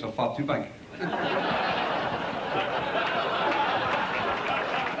 the checks are far too big.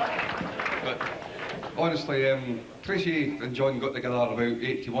 But honestly, Tracy and John got together about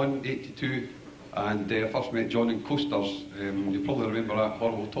 81, 82, and first met John in Coasters. You probably remember that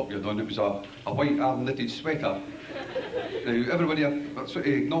horrible top you had on. It was a white arm knitted sweater. Now, everybody sort of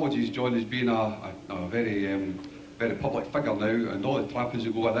acknowledges John as being a very, very public figure now, and all the trappings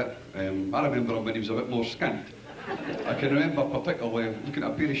that go with it. I remember him when he was a bit more skint. I can remember particularly looking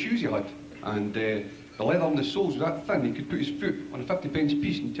at a pair of shoes he had, and the leather on the soles was that thin he could put his foot on a 50-pence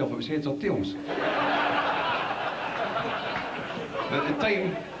piece and tell if it was heads or tails. At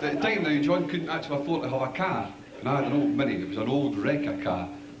the time now, John couldn't actually afford to have a car, and I had an old Mini. It was an old wrecker car,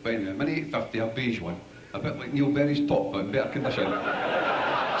 but anyway, a Mini 850, a beige one, a bit like Neil Berry's top, but in better condition.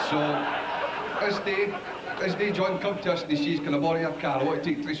 So, this day John come to us and he says, can I borrow your car? I want to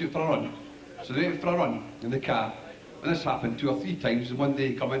take Tracy out for a run. So they went for a run in the car, and this happened 2 or 3 times, and one day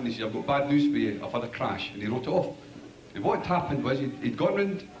he come in and he said, I've got bad news for you, I've had a crash, and he wrote it off. And what had happened was he'd gone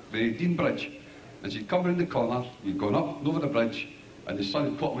round the Dean Bridge, and he'd come round the corner, he'd gone up and over the bridge, and the sun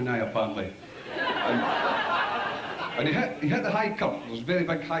had caught him in the eye apparently. And he hit the high curb. There's very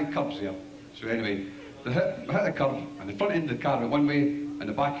big high curbs there. So anyway, they hit the curb, and the front end of the car went one way, and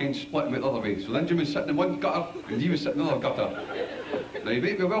the back end split him out the other way. So the engine was sitting in one gutter, and he was sitting in the other gutter. Now he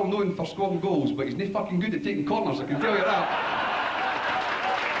might be well known for scoring goals, but he's not fucking good at taking corners, I can tell you that.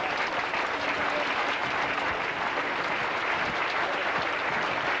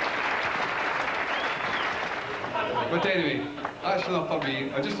 But anyway, that's enough for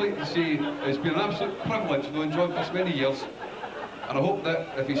me. I'd just like to say it's been an absolute privilege knowing John for so many years, and I hope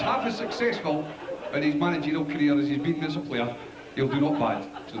that if he's half as successful in his managerial career as he's been as a player, he'll do not bad.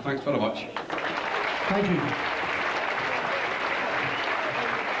 So thanks very much. Thank you.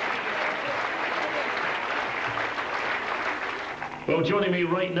 Well, joining me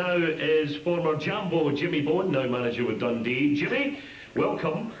right now is former Jambo Jimmy Bone, now manager with Dundee. Jimmy,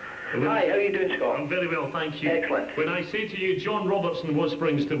 welcome. Hi, how are you doing, Scott? I'm very well, thank you. Excellent. When I say to you John Robertson, what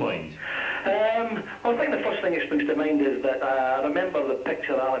springs to mind? Well, I think the first thing that springs to mind is that I remember the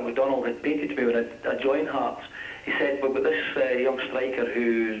picture Alec MacDonald had painted to me when I joined Hearts. He said, well, with this young striker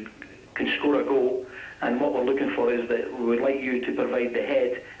who can score a goal, and what we're looking for is that we would like you to provide the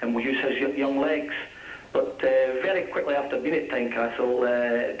head, and we'll use his young legs. But very quickly after being at Tynecastle,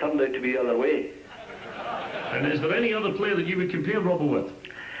 it turned out to be the other way. And is there any other player that you would compare Robbo with?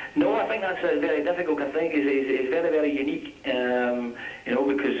 No, I think that's very difficult. I think he's very, very unique, you know,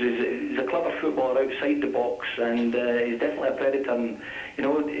 because he's a clever footballer outside the box, and he's definitely a predator. And you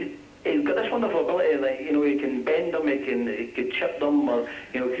know, he's got this wonderful ability that you know he can bend them, he can chip them, or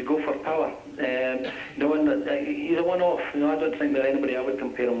you know, he could go for power. You know, and he's a one-off. You know, I don't think there's anybody I would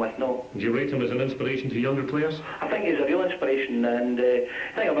compare him with. No. Do you rate him as an inspiration to younger players? I think he's a real inspiration, and the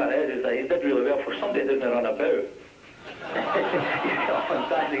thing about it is that he did really well for somebody that didn't run about. He's got a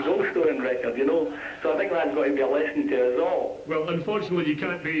fantastic goal-scoring record, you know. So I think that's got to be a lesson to us all. Well, unfortunately, you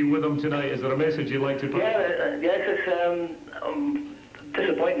can't be with him tonight. Is there a message you'd like to pass? Yes, it's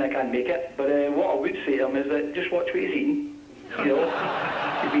disappointing I can't make it. But what I would say to him is that just watch what he's eating. You know,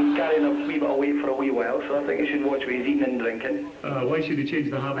 he's been carrying a wee bit of weight for a wee while, so I think he should watch what he's eating and drinking. Why should he change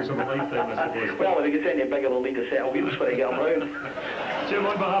the habits of a lifetime, I suppose? Well, if he gets any bigger, they'll need a set of wheels for to get him round. Jim,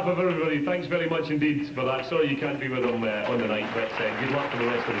 on behalf of everybody, thanks very much indeed for that. Sorry you can't be with him on the night, but good luck for the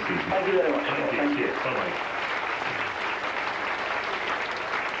rest of the season. Thank you very much. Thank you. Bye-bye.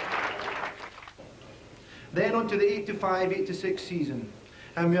 Then on to the 85-86 season,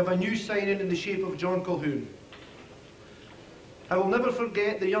 and we have a new signing in the shape of John Colquhoun. I will never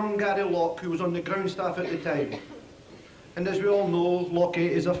forget the young Gary Locke, who was on the ground staff at the time. And as we all know, Lockie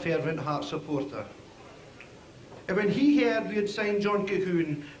is a fervent Hearts supporter. And when he heard we had signed John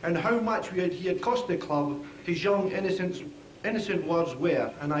Colquhoun and how much he had cost the club, his young innocent words were,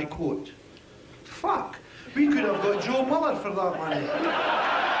 and I quote, "Fuck, we could have got Joe Muller for that money."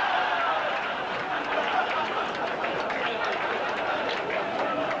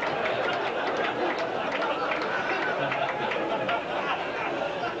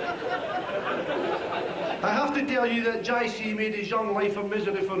 I have to tell you that JC made his young life a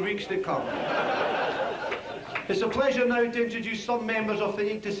misery for weeks to come. It's a pleasure now to introduce some members of the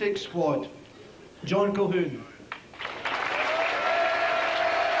 86 squad. John Colquhoun.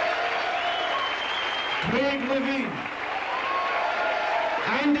 Craig Levine.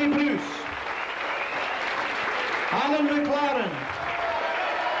 Andy Bruce. Alan McLaren.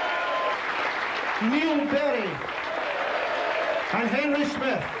 Neil Berry. And Henry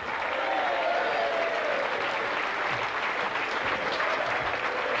Smith.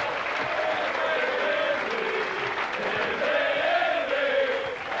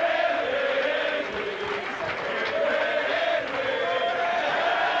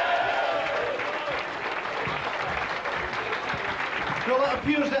 Well, it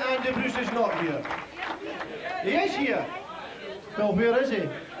appears that Andy Bruce is not here. He is here. Well, where is he?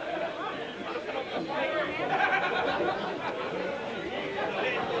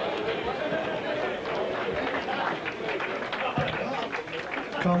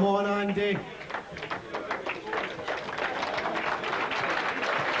 Come on, Andy.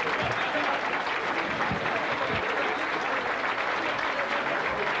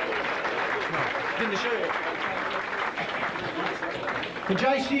 Didn't show it.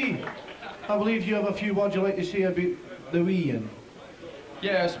 JC, I believe you have a few words you'd like to say about the wee Ian.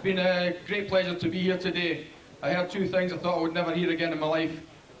 Yeah, it's been a great pleasure to be here today. I heard two things I thought I would never hear again in my life.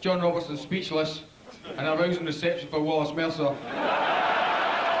 John Robertson speechless, and a rousing reception for Wallace Mercer.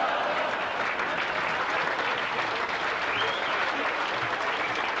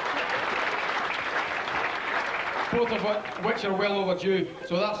 Both of which are well overdue,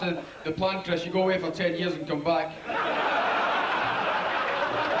 so that's the plan, Chris. You go away for 10 years and come back.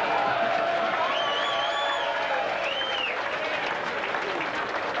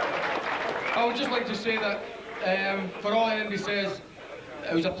 I would just like to say that, for all anybody says,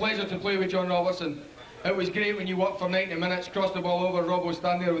 it was a pleasure to play with John Robertson. It was great when you worked for 90 minutes, crossed the ball over, Robbo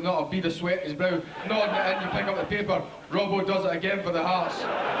stand there with not a bead of sweat in his brow, nodding it in, you pick up the paper, Robbo does it again for the Hearts.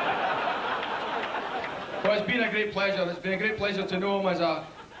 Well, it's been a great pleasure. It's been a great pleasure to know him as a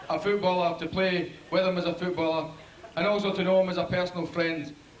footballer, to play with him as a footballer, and also to know him as a personal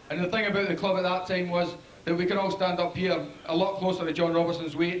friend. And the thing about the club at that time was that we can all stand up here a lot closer to John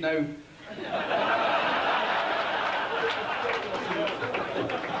Robertson's weight now.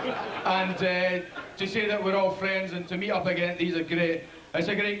 And to say that we're all friends and to meet up again, these are great. It's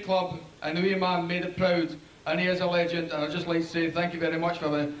a great club, and the wee man made it proud, and he is a legend. And I'd just like to say thank you very much for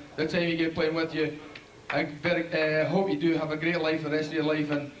the time you gave playing with you. I hope you do have a great life the rest of your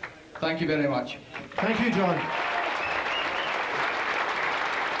life, and thank you very much. Thank you, John.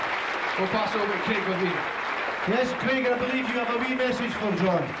 We'll pass over to Craig Levine. Yes, Craig, I believe you have a wee message for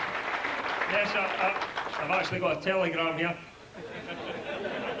John. Yes, I've actually got a telegram here.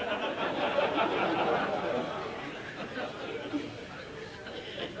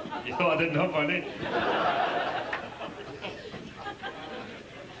 You thought I didn't have one, eh?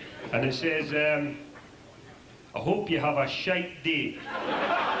 And it says, I hope you have a shite day.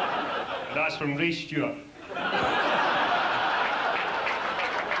 And that's from Ray Stewart.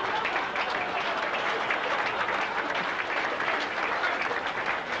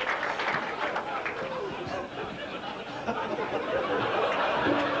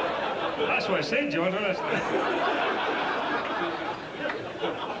 That's what I said, John, honestly.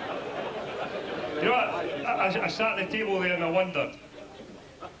 You know what? I sat at the table there and I wondered.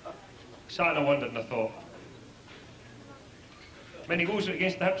 And I thought, Many goals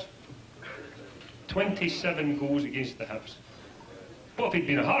against the Hibs? 27 goals against the Hibs. What if he'd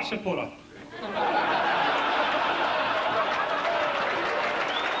been a Hearts supporter?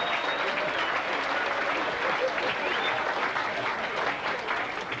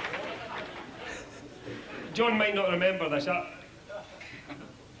 John might not remember this. I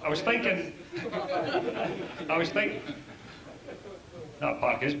was thinking, that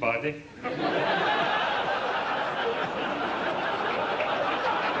park is bad, eh?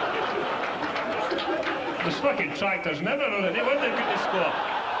 There's fucking tractors never on it, eh? When they put the score.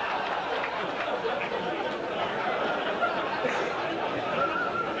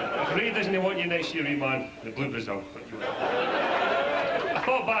 If Ray doesn't want you next year, wee man, the Blue Brazil. I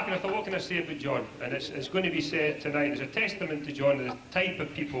thought back and I thought, what can I say about John? And it's going to be said tonight as a testament to John, the type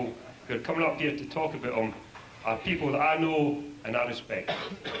of people who are coming up here to talk about him are people that I know and I respect.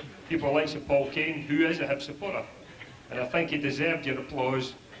 People like Sir Paul Kane, who is a Hibs supporter. And I think he deserved your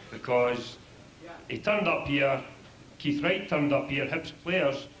applause because he turned up here, Keith Wright turned up here, Hibs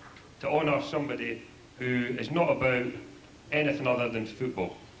players, to honour somebody who is not about anything other than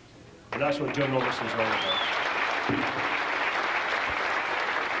football. And that's what John Robertson's all about.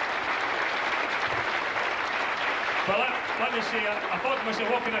 But let me say, I thought to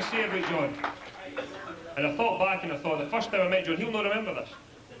myself, what can I say about John? And I thought back and I thought, the first time I met John, he'll not remember this.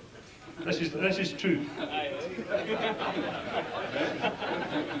 This is true.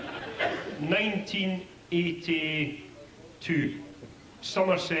 1982,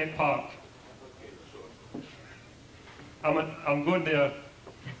 Somerset Park. I'm going there.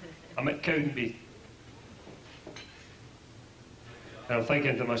 I'm at Cowdenbeath. And I'm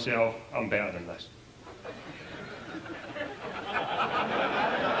thinking to myself, I'm better than this.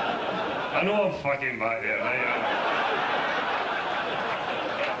 I know I'm fucking back there, right?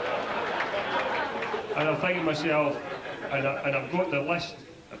 And I'm thinking to myself, and I've got the list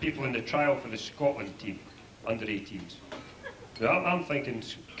of people in the trial for the Scotland team, under 18s. Now I'm thinking,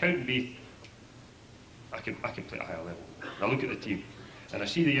 Cowdenbeath, I can play at a higher level. And I look at the team, and I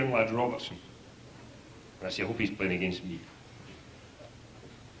see the young lad Robertson, and I say, I hope he's playing against me.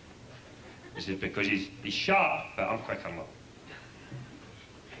 Is it because he's sharp, but I'm quicker than him?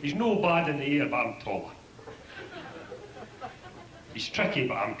 He's no bad in the air, but I'm taller. He's tricky,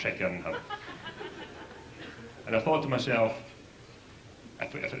 but I'm trickier than him. And I thought to myself,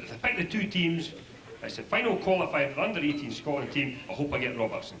 if I pick the two teams, it's the final qualifier for the under-18 Scotland team, I hope I get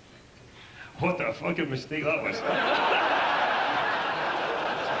Robertson. What a fucking mistake that was.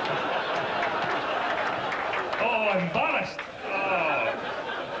 Oh, embarrassed. Oh.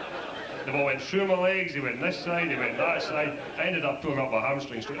 The ball went through my legs, he went this side, he went that side. I ended up pulling up my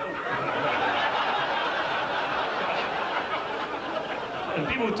hamstring straight. And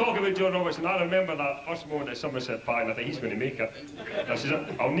people talk about John Robertson. I remember that first moment at Somerset Park, and I think he's going to make it. I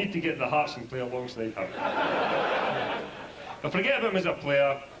said, I'll need to get the Hearts and play alongside him. But forget about him as a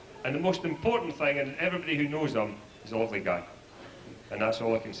player, and the most important thing, and everybody who knows him, he's a lovely guy. And that's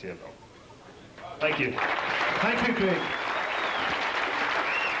all I can say about him. Thank you. Thank you, Craig.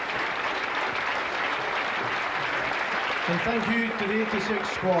 And thank you to the 86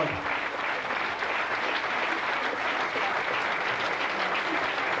 squad.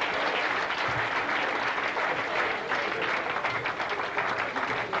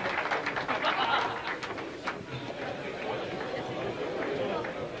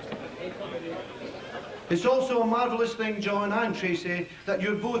 It's also a marvellous thing, John and Tracy, that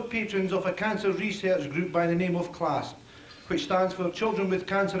you're both patrons of a cancer research group by the name of CLASP, which stands for Children with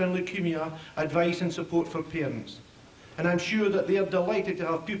Cancer and Leukemia, Advice and Support for Parents. And I'm sure that they are delighted to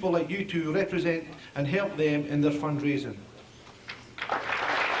have people like you two represent and help them in their fundraising.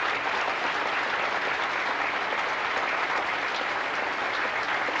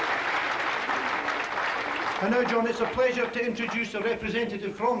 And now, John, it's a pleasure to introduce a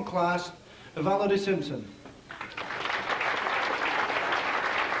representative from CLASP, Valerie Simpson.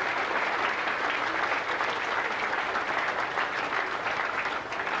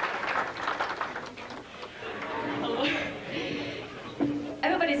 Hello.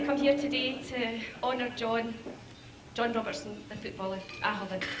 Everybody's come here today to honour John Robertson, the footballer. I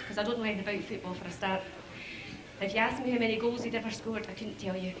haven't, because I don't know anything about football for a start. If you asked me how many goals he'd ever scored, I couldn't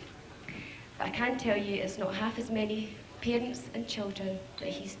tell you. But I can tell you it's not half as many parents and children that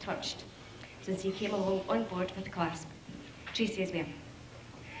he's touched since he came along on board with the CLASP. Tracy as well.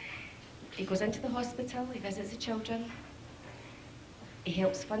 He goes into the hospital, he visits the children, he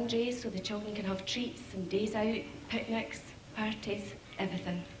helps fundraise so the children can have treats and days out, picnics, parties,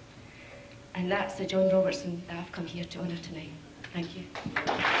 everything. And that's the John Robertson that I've come here to honour tonight. Thank you.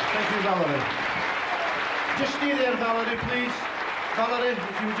 Thank you, Valerie. Just stay there, Valerie, please. Valerie,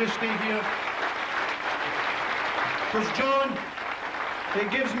 if you would just stay here. Because John, it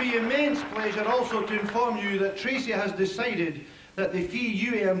gives me immense pleasure also to inform you that Tracy has decided that the fee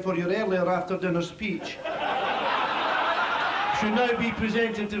you earned for your earlier after-dinner speech should now be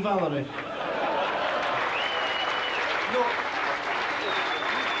presented to Valerie. No.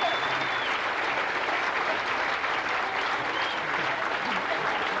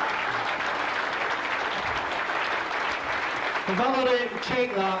 Valerie,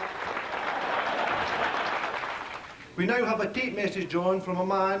 check that. We now have a tape message, John, from a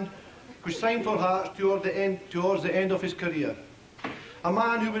man who signed for Hearts towards the end of his career. A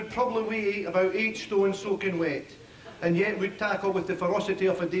man who would probably weigh about 8 stone soaking wet, and yet would tackle with the ferocity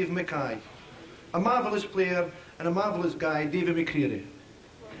of a Dave Mackay. A marvellous player and a marvellous guy, David McCreary.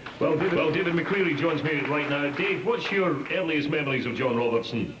 Well, David McCreary joins me right now. Dave, what's your earliest memories of John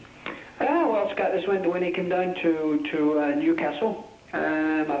Robertson? Well, Scott, this went when he came down to Newcastle.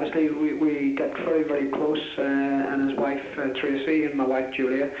 Obviously, we got very, very close, and his wife Tracy and my wife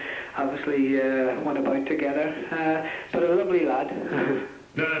Julia obviously went about together. But a lovely lad.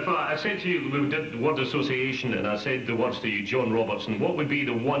 Now, if I said to you, we did the word association, and I said the words to you, John Robertson, what would be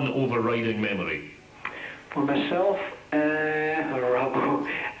the one overriding memory? For myself,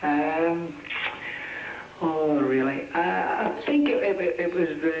 oh, really? I think it was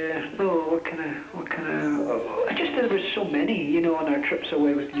just there was so many, you know, on our trips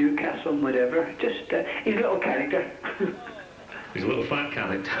away with Newcastle and whatever. Just his little character. He's a little fat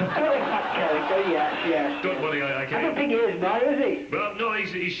character. A little fat character, yes. Don't worry, I can't. I don't think he is now, is he? Well, no,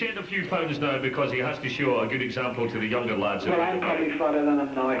 he's shed a few pounds now because he has to show a good example to the younger lads. Well, I'm probably fatter than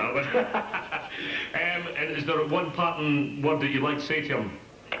him now. And is there one parting word that you'd like to say to him?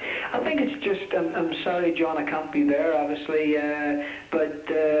 I think it's just, I'm sorry, John, I can't be there, obviously, but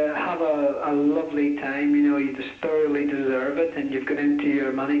have a lovely time. You know, you just thoroughly deserve it, and you've got into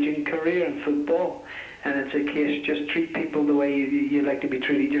your managing career in football, and it's a case, just treat people the way you'd like to be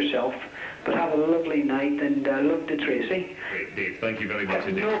treated yourself. But have a lovely night, and love to Tracy. Great, Dave. Thank you very much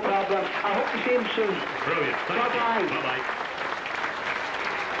indeed. No problem. I hope to see him soon. Brilliant. Bye-bye. Bye-bye.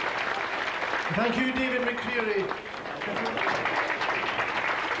 Thank you, David McCreary.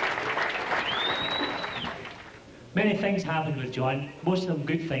 Many things happened with John, most of them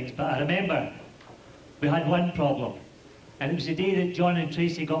good things, but I remember we had one problem, and it was the day that John and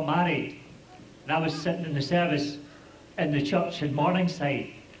Tracy got married, and I was sitting in the service in the church in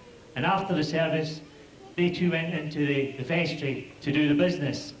Morningside, and after the service they two went into the vestry to do the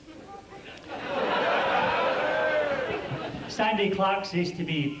business. Sandy Clark says to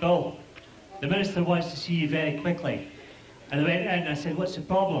me, "Bill, the minister wants to see you very quickly." And I went in and I said, "What's the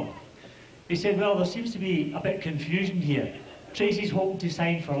problem?" He said, "Well, there seems to be a bit of confusion here. Tracy's hoping to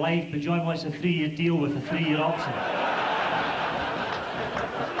sign for life, but John wants a 3-year deal with a 3-year option."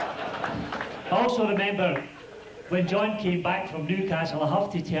 I also remember when John came back from Newcastle, I have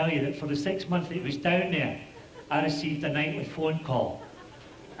to tell you that for the 6 months that he was down there, I received a nightly phone call.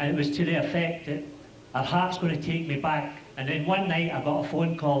 And it was to the effect that our Heart's going to take me back. And then one night I got a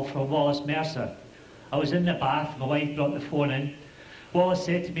phone call from Wallace Mercer. I was in the bath, my wife brought the phone in. Wallace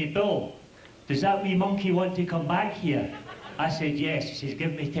said to me, "Bill, does that wee monkey want to come back here?" I said yes. He says,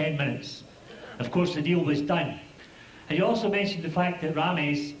 "Give me 10 minutes." Of course the deal was done. And he also mentioned the fact that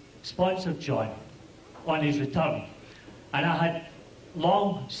Rames sponsored John on his return. And I had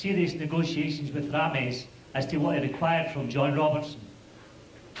long, serious negotiations with Rames as to what he required from John Robertson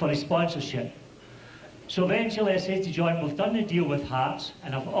for his sponsorship. So eventually I said to John, "We've done the deal with Hearts,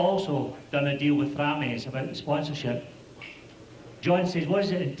 and I've also done a deal with Rames about the sponsorship." John says, "What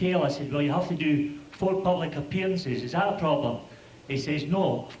does it entail?" I said, "Well, you have to do 4 public appearances. Is that a problem?" He says,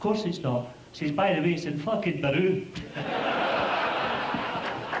 "No, of course it's not." He says, "By the way, it's in fucking Baru."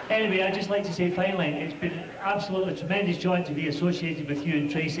 Anyway, I'd just like to say finally, it's been absolutely tremendous joy to be associated with you and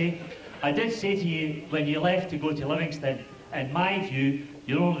Tracy. I did say to you when you left to go to Livingston, in my view,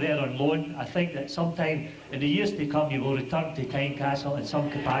 you're only there on loan. I think that sometime in the years to come you will return to Tynecastle in some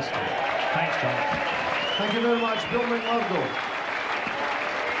capacity. Thanks, John. Thank you very much, Bill McMurdo.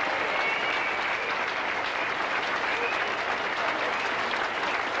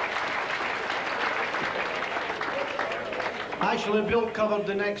 Actually, Bill covered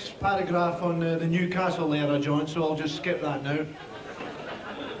the next paragraph on the Newcastle era, John, so I'll just skip that now.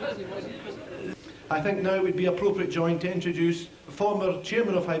 I think now would be appropriate, John, to introduce the former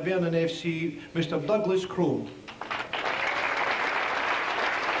chairman of Hibernian FC, Mr. Douglas Crome.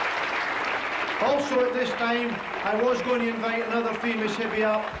 Also at this time, I was going to invite another famous hippie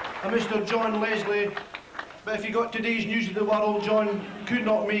up, a Mr. John Leslie, but if you got today's news of the world, John could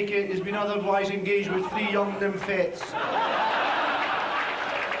not make it. He's been otherwise engaged with 3 young nymphettes.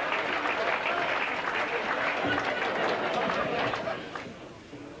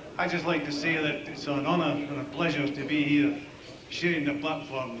 I'd just like to say that it's an honour and a pleasure to be here sharing the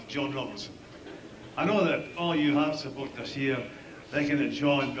platform with John Robertson. I know that all you Hearts supporters here reckon that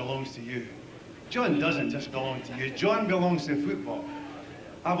John belongs to you. John doesn't just belong to you, John belongs to football.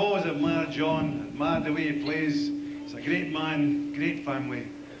 I've always admired John, admired the way he plays. He's a great man, great family.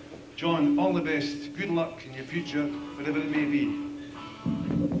 John, all the best, good luck in your future, whatever it may be.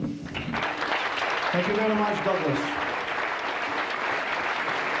 Thank you very much, Douglas.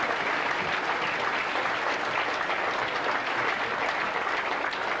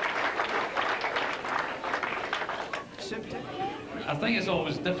 I think it's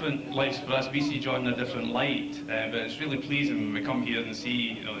always different lives for us. We see John in a different light, but it's really pleasing when we come here and see,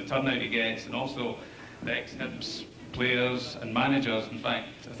 you know, the turnout he gets, and also the ex-Hibs players and managers. In fact,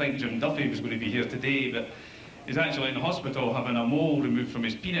 I think Jim Duffy was going to be here today, but he's actually in the hospital having a mole removed from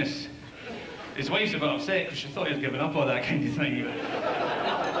his penis. His wife's a bit upset because she thought he had given up on that kind of thing.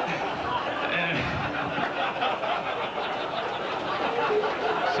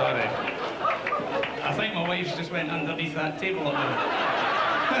 Sorry. I think my wife's just went underneath that table up there.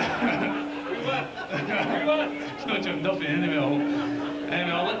 It's not Jim Duffy anyway.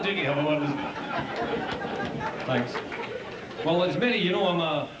 I'll let Doogie have a word with me. Thanks. Well, as many you know, I'm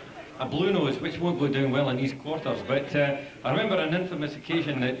a blue nose, which won't go down well in these quarters, but I remember an infamous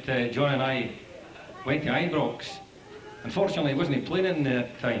occasion that John and I went to Ibrox. Unfortunately, he wasn't playing in the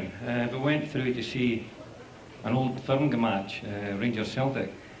time, but went through to see an old firm match, Rangers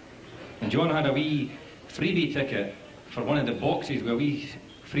Celtic. And John had a wee freebie ticket for one of the boxes with a wee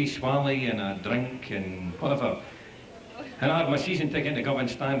free swally and a drink and whatever. And I had my season ticket to go and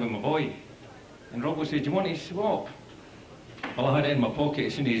stand with my boy. And Robbo said, "Do you want to swap?" Well, I had it in my pocket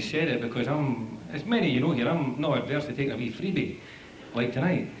as soon as he said it, because as many you know here, I'm not adverse to taking a wee freebie, like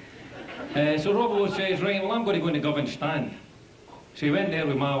tonight. So Robbo says, "Right, well, I'm going to go in the Govan stand." So he went there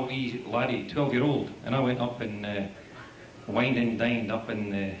with my wee laddie, 12-year-old, and I went up and wined and dined up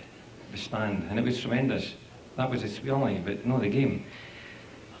in the stand, and it was tremendous. That was the swelly, but no the game.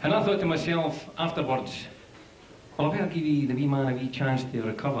 And I thought to myself afterwards, well, I better give the wee man a wee chance to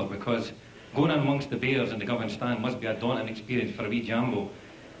recover, because going in amongst the bears in the Govan stand must be a daunting experience for a wee Jambo.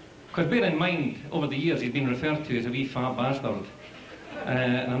 Because bear in mind, over the years he's been referred to as a wee fat bastard,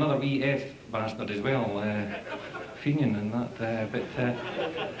 and another wee F bastard as well, Fenian and that, but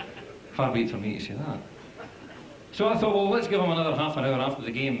far be it for me to say that. So I thought, well, let's give him another half an hour after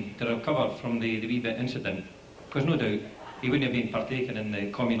the game to recover from the wee bit incident, because no doubt he wouldn't have been partaking in the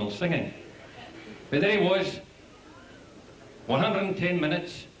communal singing. But there he was, 110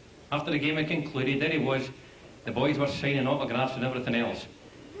 minutes after the game had concluded, there he was, the boys were signing autographs and everything else.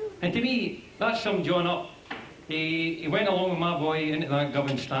 And to me, that summed John up. He went along with my boy into that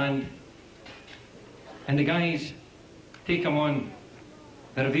Govan stand, and the guys take him on.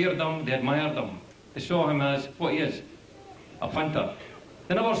 They revered him, they admired him. They saw him as what he is, a punter.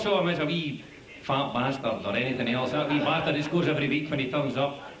 They never saw him as a wee fat bastard or anything else, that wee bastard that scores every week when he turns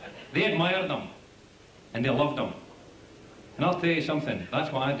up. They admired him, and they loved him. And I'll tell you something,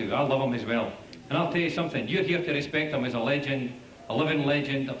 that's what I do, I love him as well. And I'll tell you something, you're here to respect him as a legend, a living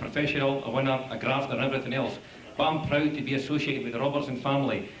legend, a professional, a winner, a grafter and everything else. But I'm proud to be associated with the Robertson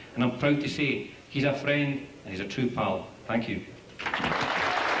family, and I'm proud to say he's a friend and he's a true pal. Thank you.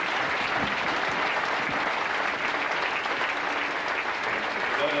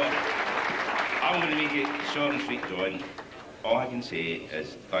 I'm going to make it short and sweet, John. All I can say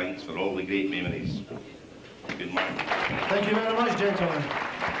is thanks for all the great memories. Good morning. Thank you very much, gentlemen.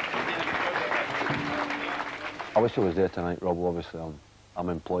 I wish I was there tonight, Rob. Obviously, I'm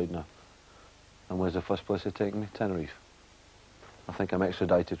employed now. And where's the first place they're taking me? Tenerife. I think I'm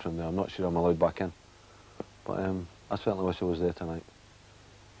extradited from there. I'm not sure I'm allowed back in. But I certainly wish I was there tonight.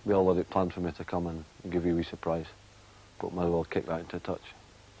 We all had it planned for me to come and give you a wee surprise. But might as well kick that into touch.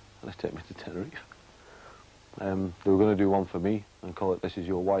 And they take me to Tenerife. They were going to do one for me and call it "This Is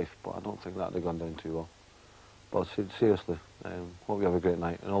Your Wife," but I don't think that would have gone down too well. But seriously, hope you have a great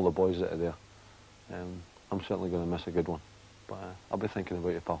night, and all the boys that are there. I'm certainly going to miss a good one. But I'll be thinking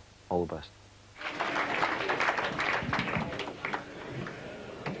about you, pal. All the best.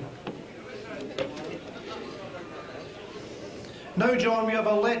 Now, John, we have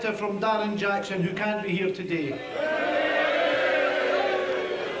a letter from Darren Jackson, who can't be here today.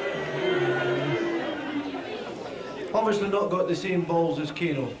 Obviously not got the same balls as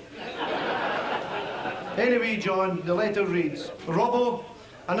Kano. Anyway, John, the letter reads, "Robbo,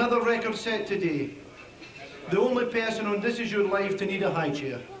 another record set today. The only person on This Is Your Life to need a high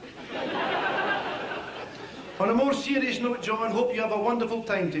chair. On a more serious note, John, hope you have a wonderful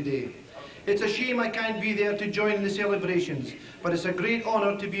time today. It's a shame I can't be there to join in the celebrations, but it's a great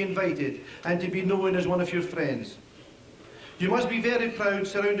honour to be invited and to be known as one of your friends. You must be very proud,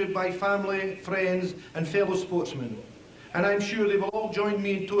 surrounded by family, friends and fellow sportsmen. And I'm sure they will all join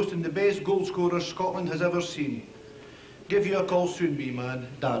me in toasting the best goal scorer Scotland has ever seen. Give you a call soon, wee man,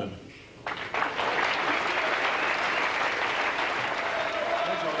 Darren.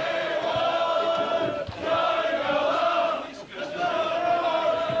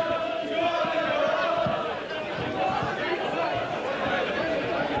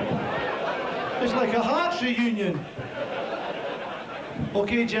 It's like a Hearts reunion.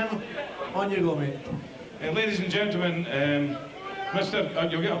 Okay, Jim, on you go, mate. Ladies and gentlemen,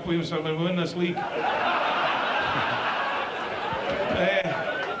 you'll get up with him, sir, when we win this league.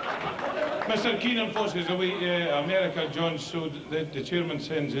 Mr. Keenan, unfortunately, is away America, John, so the chairman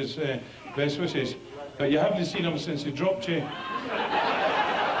sends his best wishes. But you haven't seen him since he dropped you.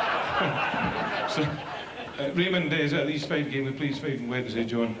 So, Raymond is at these 5 games, we play 5 on Wednesday,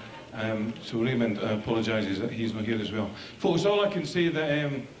 John. So Raymond apologises that he's not here as well. Folks, all I can say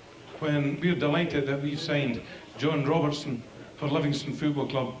that when we're delighted that we've signed John Robertson for Livingston Football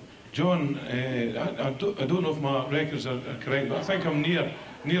Club. John, I don't know if my records are correct, but I think I'm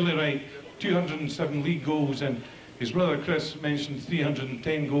nearly right. 207 league goals, and his brother Chris mentioned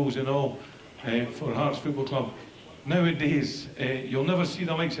 310 goals in all for Hearts Football Club. Nowadays, you'll never see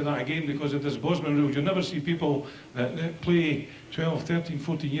the likes of that again because of this Bosman rule. You'll never see people that play 12, 13,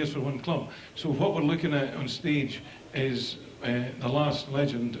 14 years for one club. So what we're looking at on stage is the last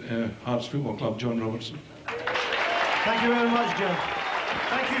legend, Hearts Football Club, John Robertson. Thank you very much, Jim.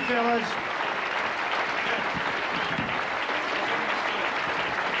 Thank you, fellas.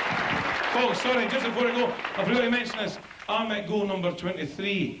 Oh, sorry, just before I go, I've really mentioned this. I'm at goal number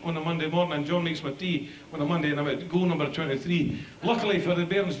 23 on a Monday morning, and John makes my tea on a Monday, and I'm at goal number 23. Luckily for the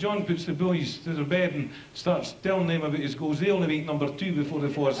Bairns, John puts the boys to their bed and starts telling them about his goals. They only make number 2 before they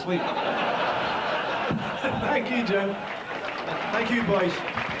fall asleep. Thank you, Jim. Thank you, boys.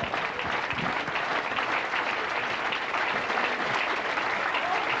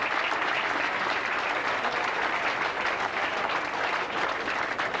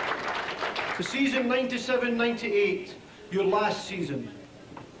 The season 97-98, your last season.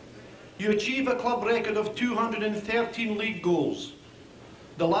 You achieve a club record of 213 league goals.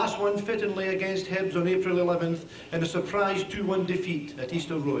 The last one fittingly against Hibs on April 11th in a surprise 2-1 defeat at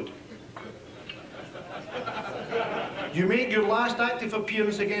Easter Road. You make your last active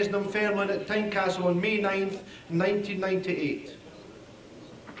appearance against Dunfermline at Tynecastle on May 9th, 1998.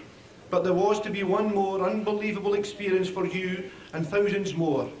 But there was to be one more unbelievable experience for you and thousands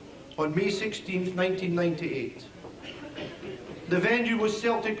more on May 16th, 1998. The venue was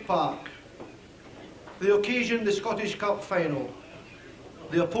Celtic Park. The occasion, the Scottish Cup final.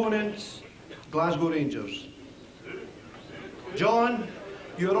 The opponents, Glasgow Rangers. John,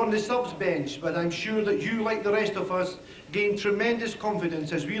 you're on the subs bench, but I'm sure that you, like the rest of us, gained tremendous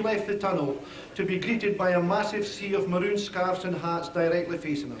confidence as we left the tunnel to be greeted by a massive sea of maroon scarves and hats directly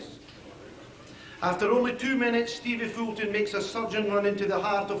facing us. After only 2 minutes, Stevie Fulton makes a surging run into the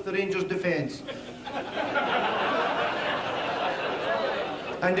heart of the Rangers' defence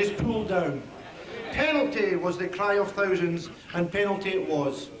and is pulled down. Penalty was the cry of thousands, and penalty it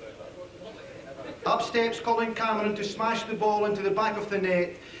was. Up steps Colin Cameron to smash the ball into the back of the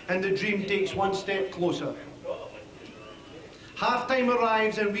net, and the dream takes one step closer. Half-time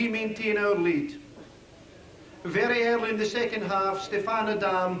arrives and we maintain our lead. Very early in the second half, Stefan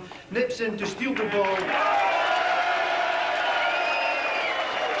Adam nips in to steal the ball.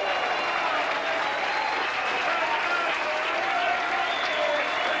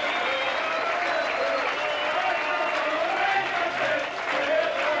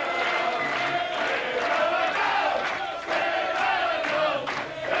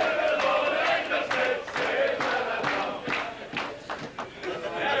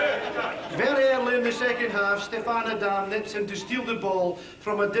 Stefan Adam nips in to steal the ball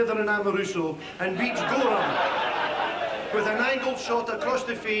from a dither in Amoruso and beats Gorham with an angled shot across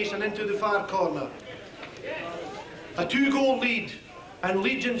the face and into the far corner. A 2-goal lead, and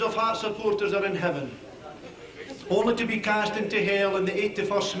legions of Hearts supporters are in heaven, only to be cast into hell in the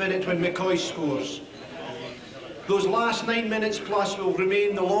 81st minute when McCoy scores. Those last 9 minutes plus will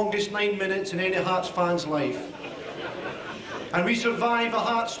remain the longest 9 minutes in any Hearts fan's life. And we survive a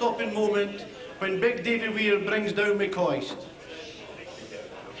heart-stopping moment when Big Davy Weir brings down McCoist.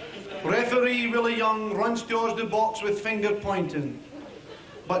 Referee Willie Young runs towards the box with finger pointing,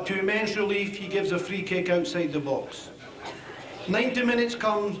 but to immense relief he gives a free kick outside the box. 90 minutes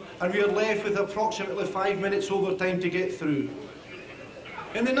comes and we are left with approximately 5 minutes overtime to get through.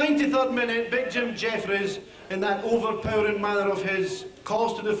 In the 93rd minute, Big Jim Jeffries, in that overpowering manner of his,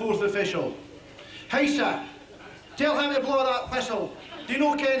 calls to the fourth official. Hey, sir, tell him to blow that whistle. Do you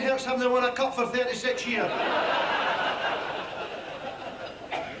know Ken Hirst haven't won a cup for 36 years?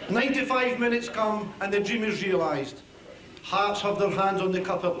 95 minutes come and the dream is realised. Hearts have their hands on the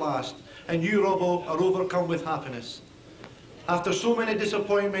cup at last, and you, Robbo, are overcome with happiness. After so many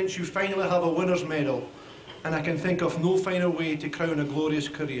disappointments, you finally have a winner's medal, and I can think of no finer way to crown a glorious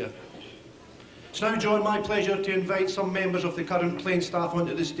career. It's now, John, my pleasure to invite some members of the current playing staff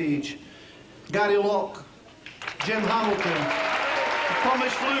onto the stage. Gary Locke, Jim Hamilton,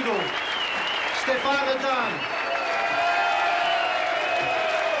 Thomas Flugel, Stefan Adan,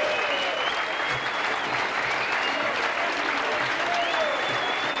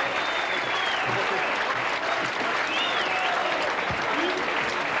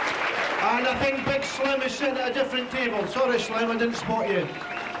 and I think Big Slim is sitting at a different table. Sorry, Slim, I didn't spot you.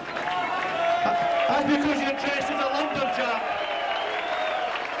 That's because you're dressed as a lumberjack.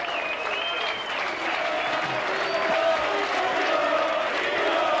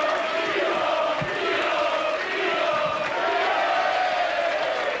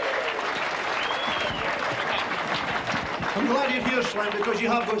 I'm glad you're here, Slim, because you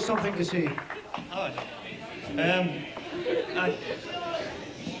have got something to say.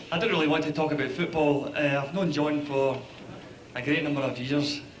 I don't really want to talk about football. I've known John for a great number of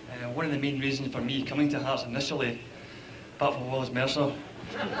years. One of the main reasons for me coming to Hearts initially, apart from Wallace Mercer,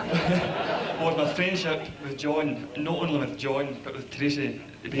 was my friendship with John, not only with John, but with Tracy.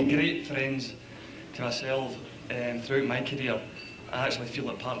 They've been great friends to myself throughout my career. I actually feel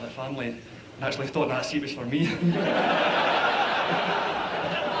like part of the family. I actually thought that seat was for me. I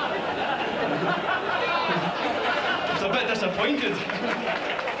was a bit disappointed.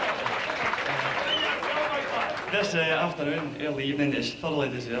 This afternoon, early evening, is thoroughly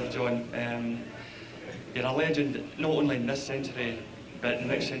deserved, John. You're a legend, not only in this century, but in the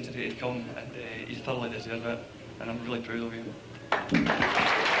next century to come, and you thoroughly deserve it, and I'm really proud of you.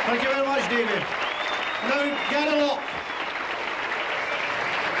 Thank you very much, David. Now, Gary Locke.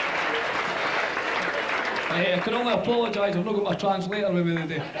 I can only apologise, I've not got my translator with me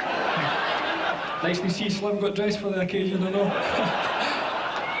today. Nice to see Slim got dressed for the occasion, I know.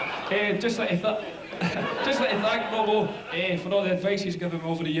 Just like to thank Robbo for all the advice he's given me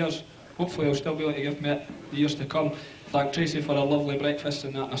over the years. Hopefully he'll still be able to give me it the years to come. Thank Tracy for a lovely breakfast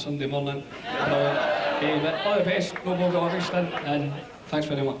and that on a Sunday morning. But all the best, Robbo, got everything, and thanks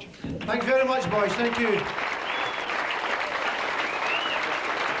very much. Thank you very much, boys. Thank you.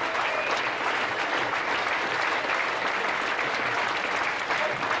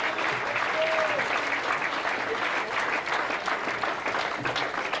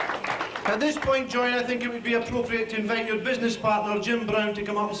 At this point, John, I think it would be appropriate to invite your business partner, Jim Brown, to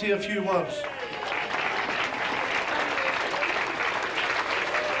come up and say a few words.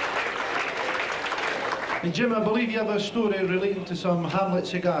 And Jim, I believe you have a story relating to some Hamlet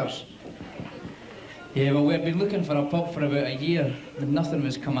cigars. Yeah, well, we'd been looking for a pub for about a year, and nothing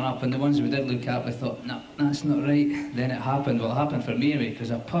was coming up, and the ones we did look at, we thought, no, that's not right. Then it happened. Well, it happened for me anyway,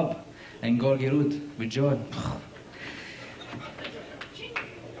 because a pub in Gorgie Road with John.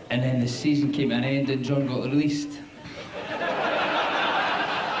 And then the season came to an end and John got released.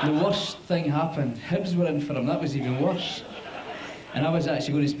 The worst thing happened. Hibs were in for him, that was even worse. And I was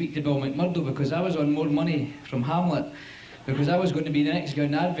actually going to speak to Bill McMurdo because I was on more money from Hamlet, because I was going to be the next guy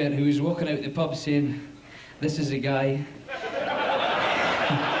in the advert who was walking out the pub saying, this is a guy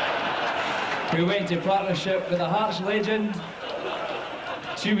who went into partnership with a Hearts legend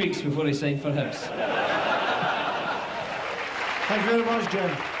 2 weeks before he signed for Hibs. Thank you very much,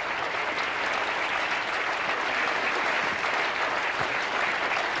 Jim.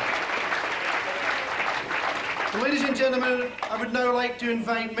 Ladies and gentlemen, I would now like to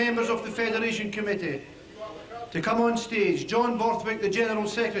invite members of the Federation Committee to come on stage. John Borthwick, the General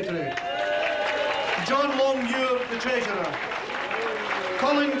Secretary. John Longmuir, the Treasurer.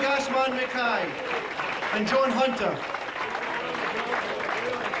 Colin Gasman Mackay. And John Hunter.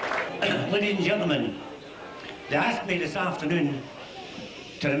 Ladies and gentlemen, they asked me this afternoon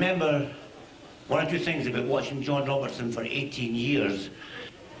to remember one or two things about watching John Robertson for 18 years.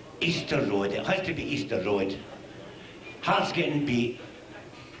 Easter Road, it has to be Easter Road. Hearts getting beat.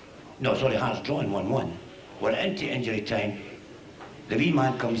 No, sorry, Hearts drawing 1-1. We're into injury time. The wee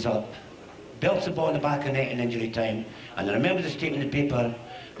man comes up, belts the ball in the back of the net in injury time, and I remember the statement in the paper,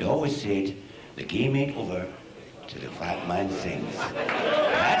 they always said, the game ain't over till the fat man sings.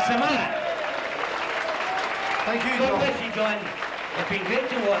 That's the man. Thank you, God John. bless you, John. It's been great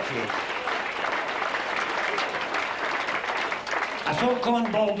to watch you. I saw Con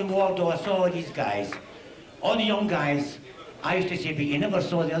Baldwin Waldo, I saw these guys. All the young guys, I used to say, but you never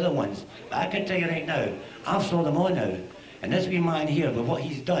saw the other ones. But I can tell you right now, I've saw them all now. And this wee man here, with what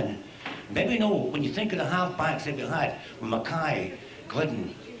he's done, maybe know, when you think of the half-backs that we had, with Mackay,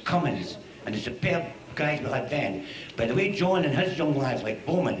 Glidden, Cummins, and the superb guys we had then, by the way John and his young lads like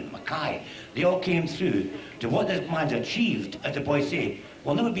Bowman, Mackay, they all came through to what this man's achieved, as the boys say,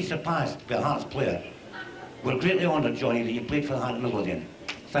 will never be surpassed by a Hearts player. We're greatly honoured, Johnny, that you played for the Heart of Midlothian.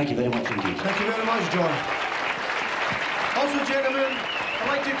 Thank you very much indeed. Thank you very much, John. Also, gentlemen, I'd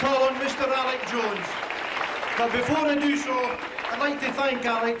like to call on Mr. Alec Jones. But before I do so, I'd like to thank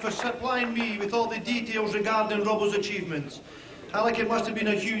Alec for supplying me with all the details regarding Robbo's achievements. Alec, it must have been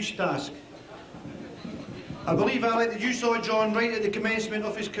a huge task. I believe, Alec, that you saw John right at the commencement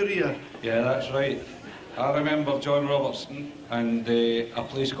of his career. Yeah, that's right. I remember John Robertson and a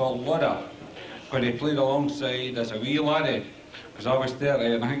place called Lodder, when he played alongside as a wee laddie, because I was 30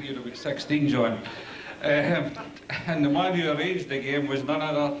 and I think you were about 16, John. And the man who arranged the game was none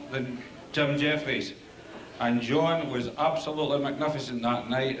other than Jim Jeffries. And John was absolutely magnificent that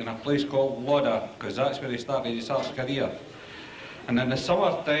night in a place called Lodder, because that's where he started his Hearts career. And in the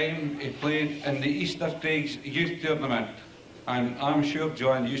summertime, he played in the Easter Craigs Youth Tournament. And I'm sure,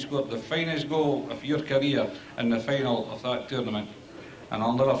 John, you scored the finest goal of your career in the final of that tournament. And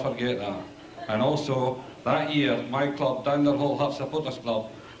I'll never forget that. And also, that year, my club, Danderhall Hearts Supporters Club,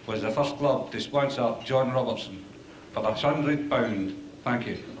 was the first club to sponsor John Robertson for £100. Thank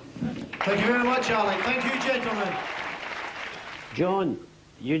you. Thank you very much, Alec. Thank you, gentlemen. John,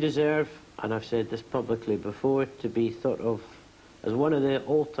 you deserve, and I've said this publicly before, to be thought of as one of the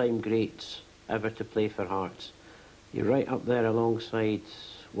all-time greats ever to play for Hearts. You're right up there alongside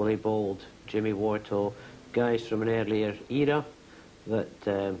Willie Bold, Jimmy Wortall, guys from an earlier era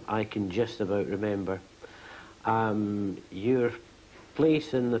that I can just about remember. Your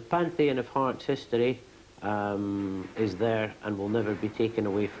place in the pantheon of Hearts history is there and will never be taken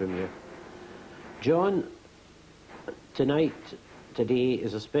away from you. John, today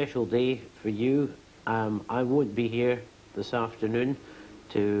is a special day for you. I won't be here this afternoon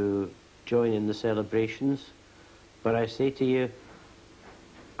to join in the celebrations, but I say to you,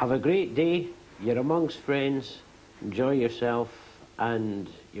 have a great day, you're amongst friends, enjoy yourself, and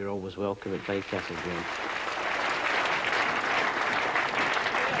you're always welcome at Tynecastle, John.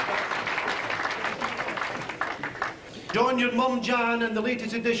 John, your mum Jan and the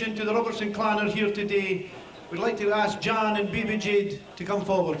latest addition to the Robertson clan are here today. We'd like to ask Jan and baby Jade to come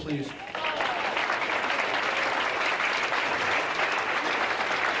forward, please.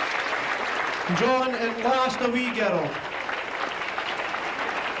 John, at last a wee girl.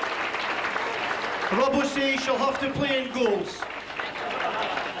 Robbo says she'll have to play in goals.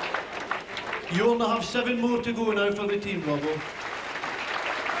 You only have 7 more to go now for the team, Robbo.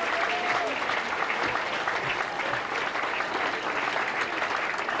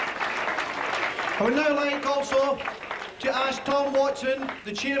 I would now like also to ask Tom Watson,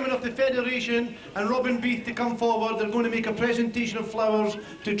 the chairman of the Federation, and Robin Beath to come forward. They're going to make a presentation of flowers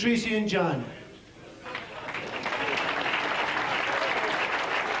to Tracy and Jan.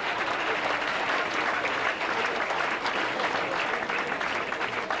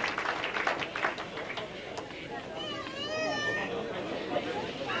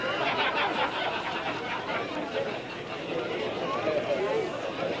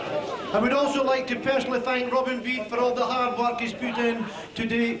 I would also like to personally thank Robin Beath for all the hard work he's put in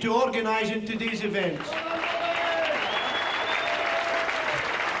today to organising today's events.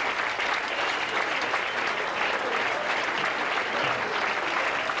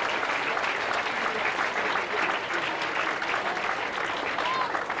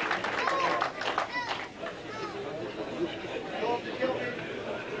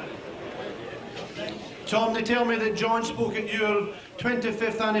 Tom, they tell me that John spoke at your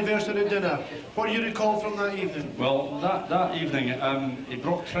 25th anniversary dinner. What do you recall from that evening? Well, that evening, he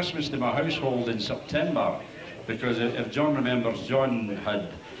brought Christmas to my household in September, because if John remembers, John had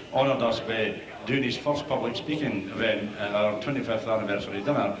honoured us by doing his first public speaking event at our 25th anniversary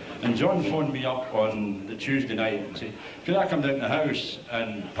dinner. And John phoned me up on the Tuesday night and said, could I come down to the house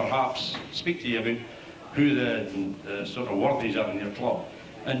and perhaps speak to you about who the sort of worthies are in your club?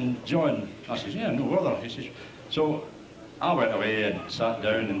 And John, I says, yeah, no bother. He says, so I went away and sat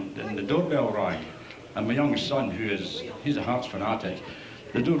down and the doorbell rang. And my young son, he's a Hearts fanatic,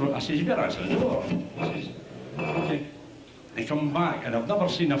 I says, you better answer the door. He says, okay. He come back, and I've never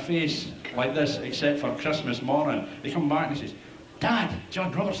seen a face like this except for Christmas morning. He come back and he says, Dad,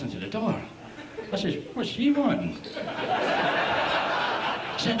 John Robertson's at the door. I says, what's he wanting?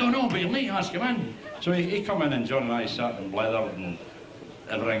 I said, don't know, but you'll need to ask him in. So he come in and John and I sat and blethered and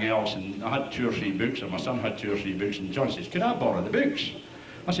everything else, and I had 2 or 3 books, and my son had 2 or 3 books, and John says, "Can I borrow the books?"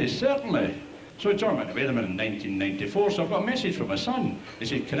 I said, "Certainly." So John went away them in 1994, so I've got a message from my son. He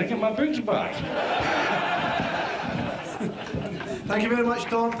said, "Can I get my books back?" Thank you very much,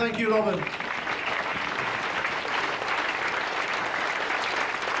 Tom. Thank you, Robin.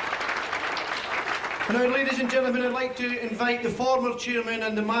 And now, ladies and gentlemen, I'd like to invite the former chairman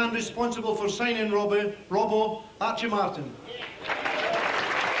and the man responsible for signing Robbo, Archie Martin.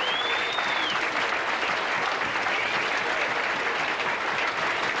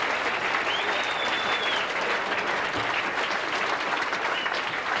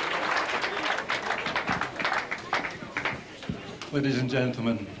 Ladies and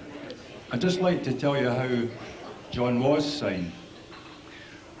gentlemen, I'd just like to tell you how John was signed.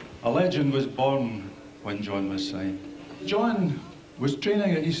 A legend was born when John was signed. John was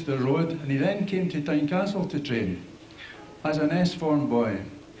training at Easter Road, and he then came to Tynecastle to train as an S-form boy.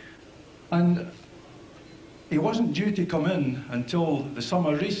 And he wasn't due to come in until the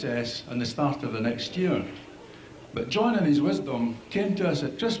summer recess and the start of the next year. But John, in his wisdom, came to us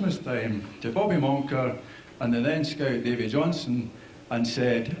at Christmas time, to Bobby Monker and the then scout Davy Johnson, and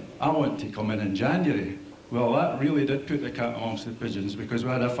said, "I want to come in January." Well, that really did put the cat amongst the pigeons, because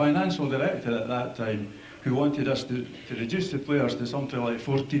we had a financial director at that time who wanted us to reduce the players to something like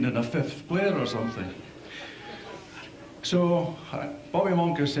 14 and a fifth player or something. So Bobby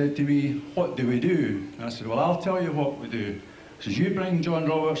Monker said to me, "What do we do?" And I said, "Well, I'll tell you what we do." He says, "You bring John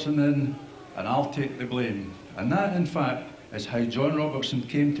Robertson in and I'll take the blame." And that, in fact, is how John Robertson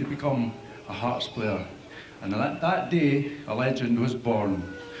came to become a Hearts player. And that day, a legend was born.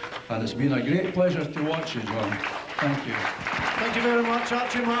 And it's been a great pleasure to watch you, John. Thank you. Thank you very much,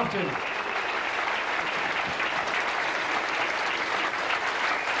 Archie Martin.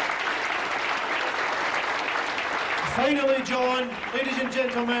 Finally, John, ladies and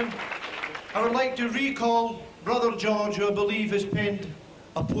gentlemen, I would like to recall Brother George, who I believe has penned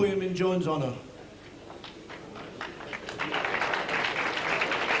a poem in John's honour.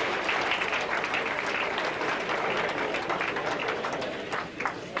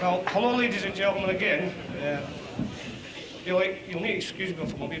 Well, hello ladies and gentlemen again. You'll need to excuse me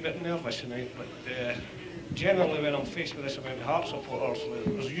if I'm a wee bit nervous tonight, but generally when I'm faced with this amount of Hearts supporters,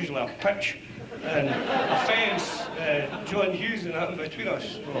 there's usually a pitch and a fence, John Hughes and that in between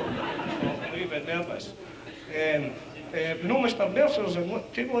us, so I'm a wee bit nervous. We know Mr Mercer's in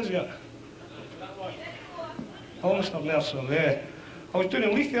what table is he at? Oh, Mr Mercer, I was doing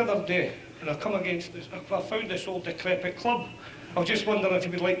a Leith the other day and I come against this, I found this old decrepit club. I was just wondering if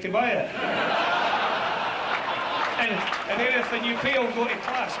you would like to buy it. and anything you pay will go to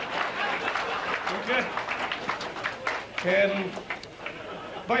class. Okay?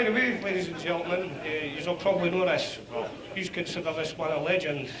 By the way, ladies and gentlemen, you'll probably know this. Well, you consider this man a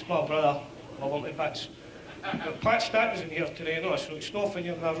legend. It's my brother. Love him to bits. But Pat Stanton's in here today, no, so it's not often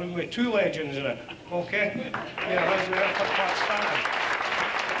you're in a room with 2 legends in it. Okay? Yeah, that's the for Pat Stanton.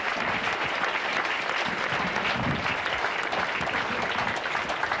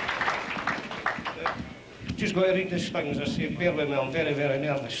 Just got to read this thing, as I say, bear with me, I'm very, very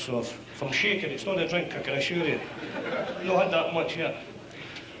nervous, so if I'm shaking, it's not a drink, I can assure you. I've not had that much yet.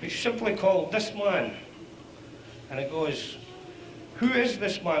 It's simply called This Man, and it goes, "Who is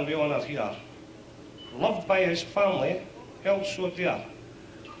this man we honour here? Loved by his family, held so dear,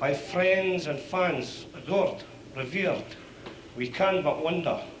 by friends and fans, adored, revered, we can but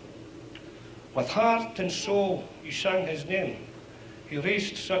wonder. With heart and soul you sang his name, he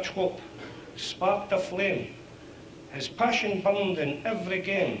raised such hope, sparked a flame, his passion burned in every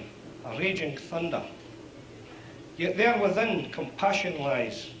game, a raging thunder. Yet there within compassion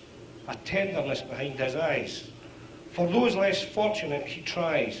lies, a tenderness behind his eyes. For those less fortunate he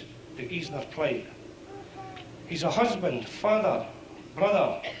tries to ease their plight. He's a husband, father,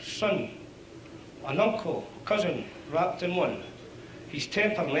 brother, son, an uncle, cousin, wrapped in one. He's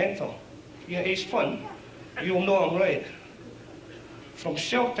temperamental, yet he's fun, you'll know I'm right. From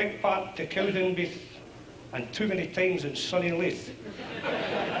Celtic Park to Cowdenbeath, and too many times in sunny Leith.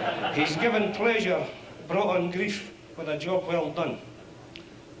 He's given pleasure, brought on grief, with a job well done.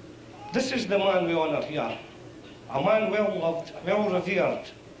 This is the man we honour here, a man well loved, well revered,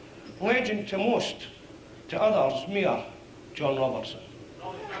 legend to most, to others mere, John Robertson.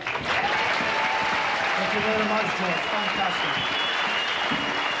 Thank you very much, John. Fantastic.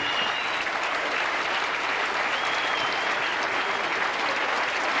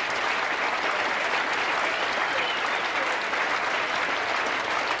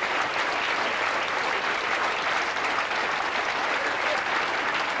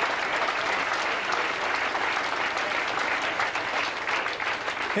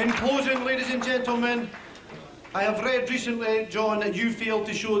 In closing, ladies and gentlemen, I have read recently, John, that you failed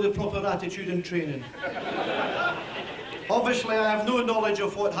to show the proper attitude in training. Obviously, I have no knowledge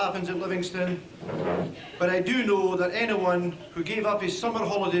of what happens at Livingston, but I do know that anyone who gave up his summer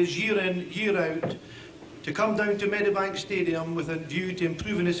holidays year in, year out to come down to Medibank Stadium with a view to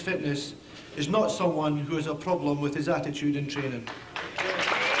improving his fitness is not someone who has a problem with his attitude in training.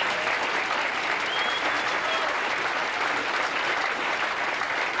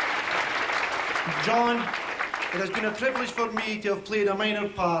 John, it has been a privilege for me to have played a minor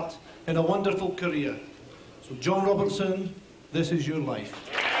part in a wonderful career. So, John Robertson, this is your life.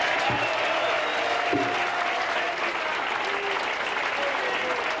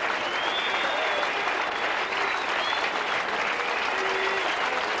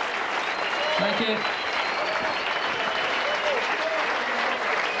 Thank you.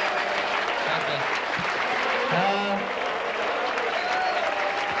 Thank you.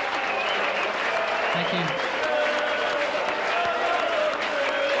 Thank you.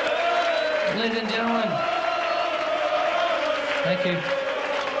 Ladies and gentlemen, thank you.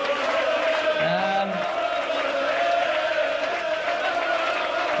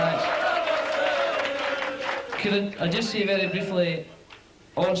 Thanks. Could I just say very briefly,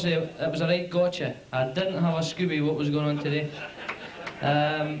 honestly, it was a right gotcha. I didn't have a Scooby what was going on today.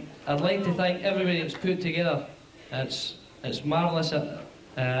 I'd like to thank everybody that's put together. It's marvellous.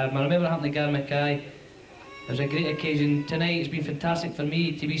 I remember it happened to Gary Mackay. It was a great occasion. Tonight it's been fantastic for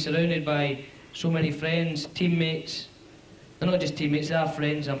me to be surrounded by so many friends, teammates. They're not just teammates, they are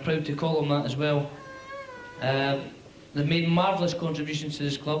friends. I'm proud to call them that as well. They've made marvellous contributions to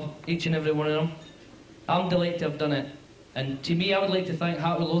this club, each and every one of them. I'm delighted to have done it. And to me, I would like to thank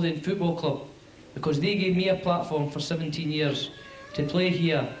Hartlepool Lothian Football Club, because they gave me a platform for 17 years to play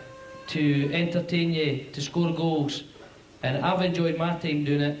here, to entertain you, to score goals. And I've enjoyed my time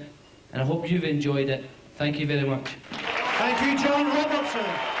doing it, and I hope you've enjoyed it. Thank you very much. Thank you, John Robertson.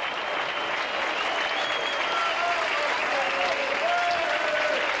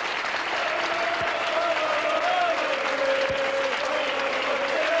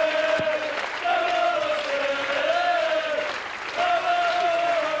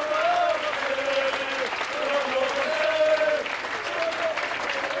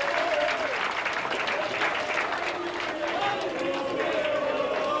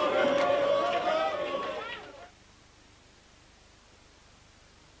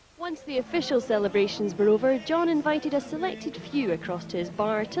 Once the official celebrations were over, John invited a selected few across to his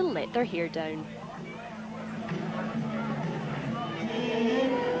bar to let their hair down.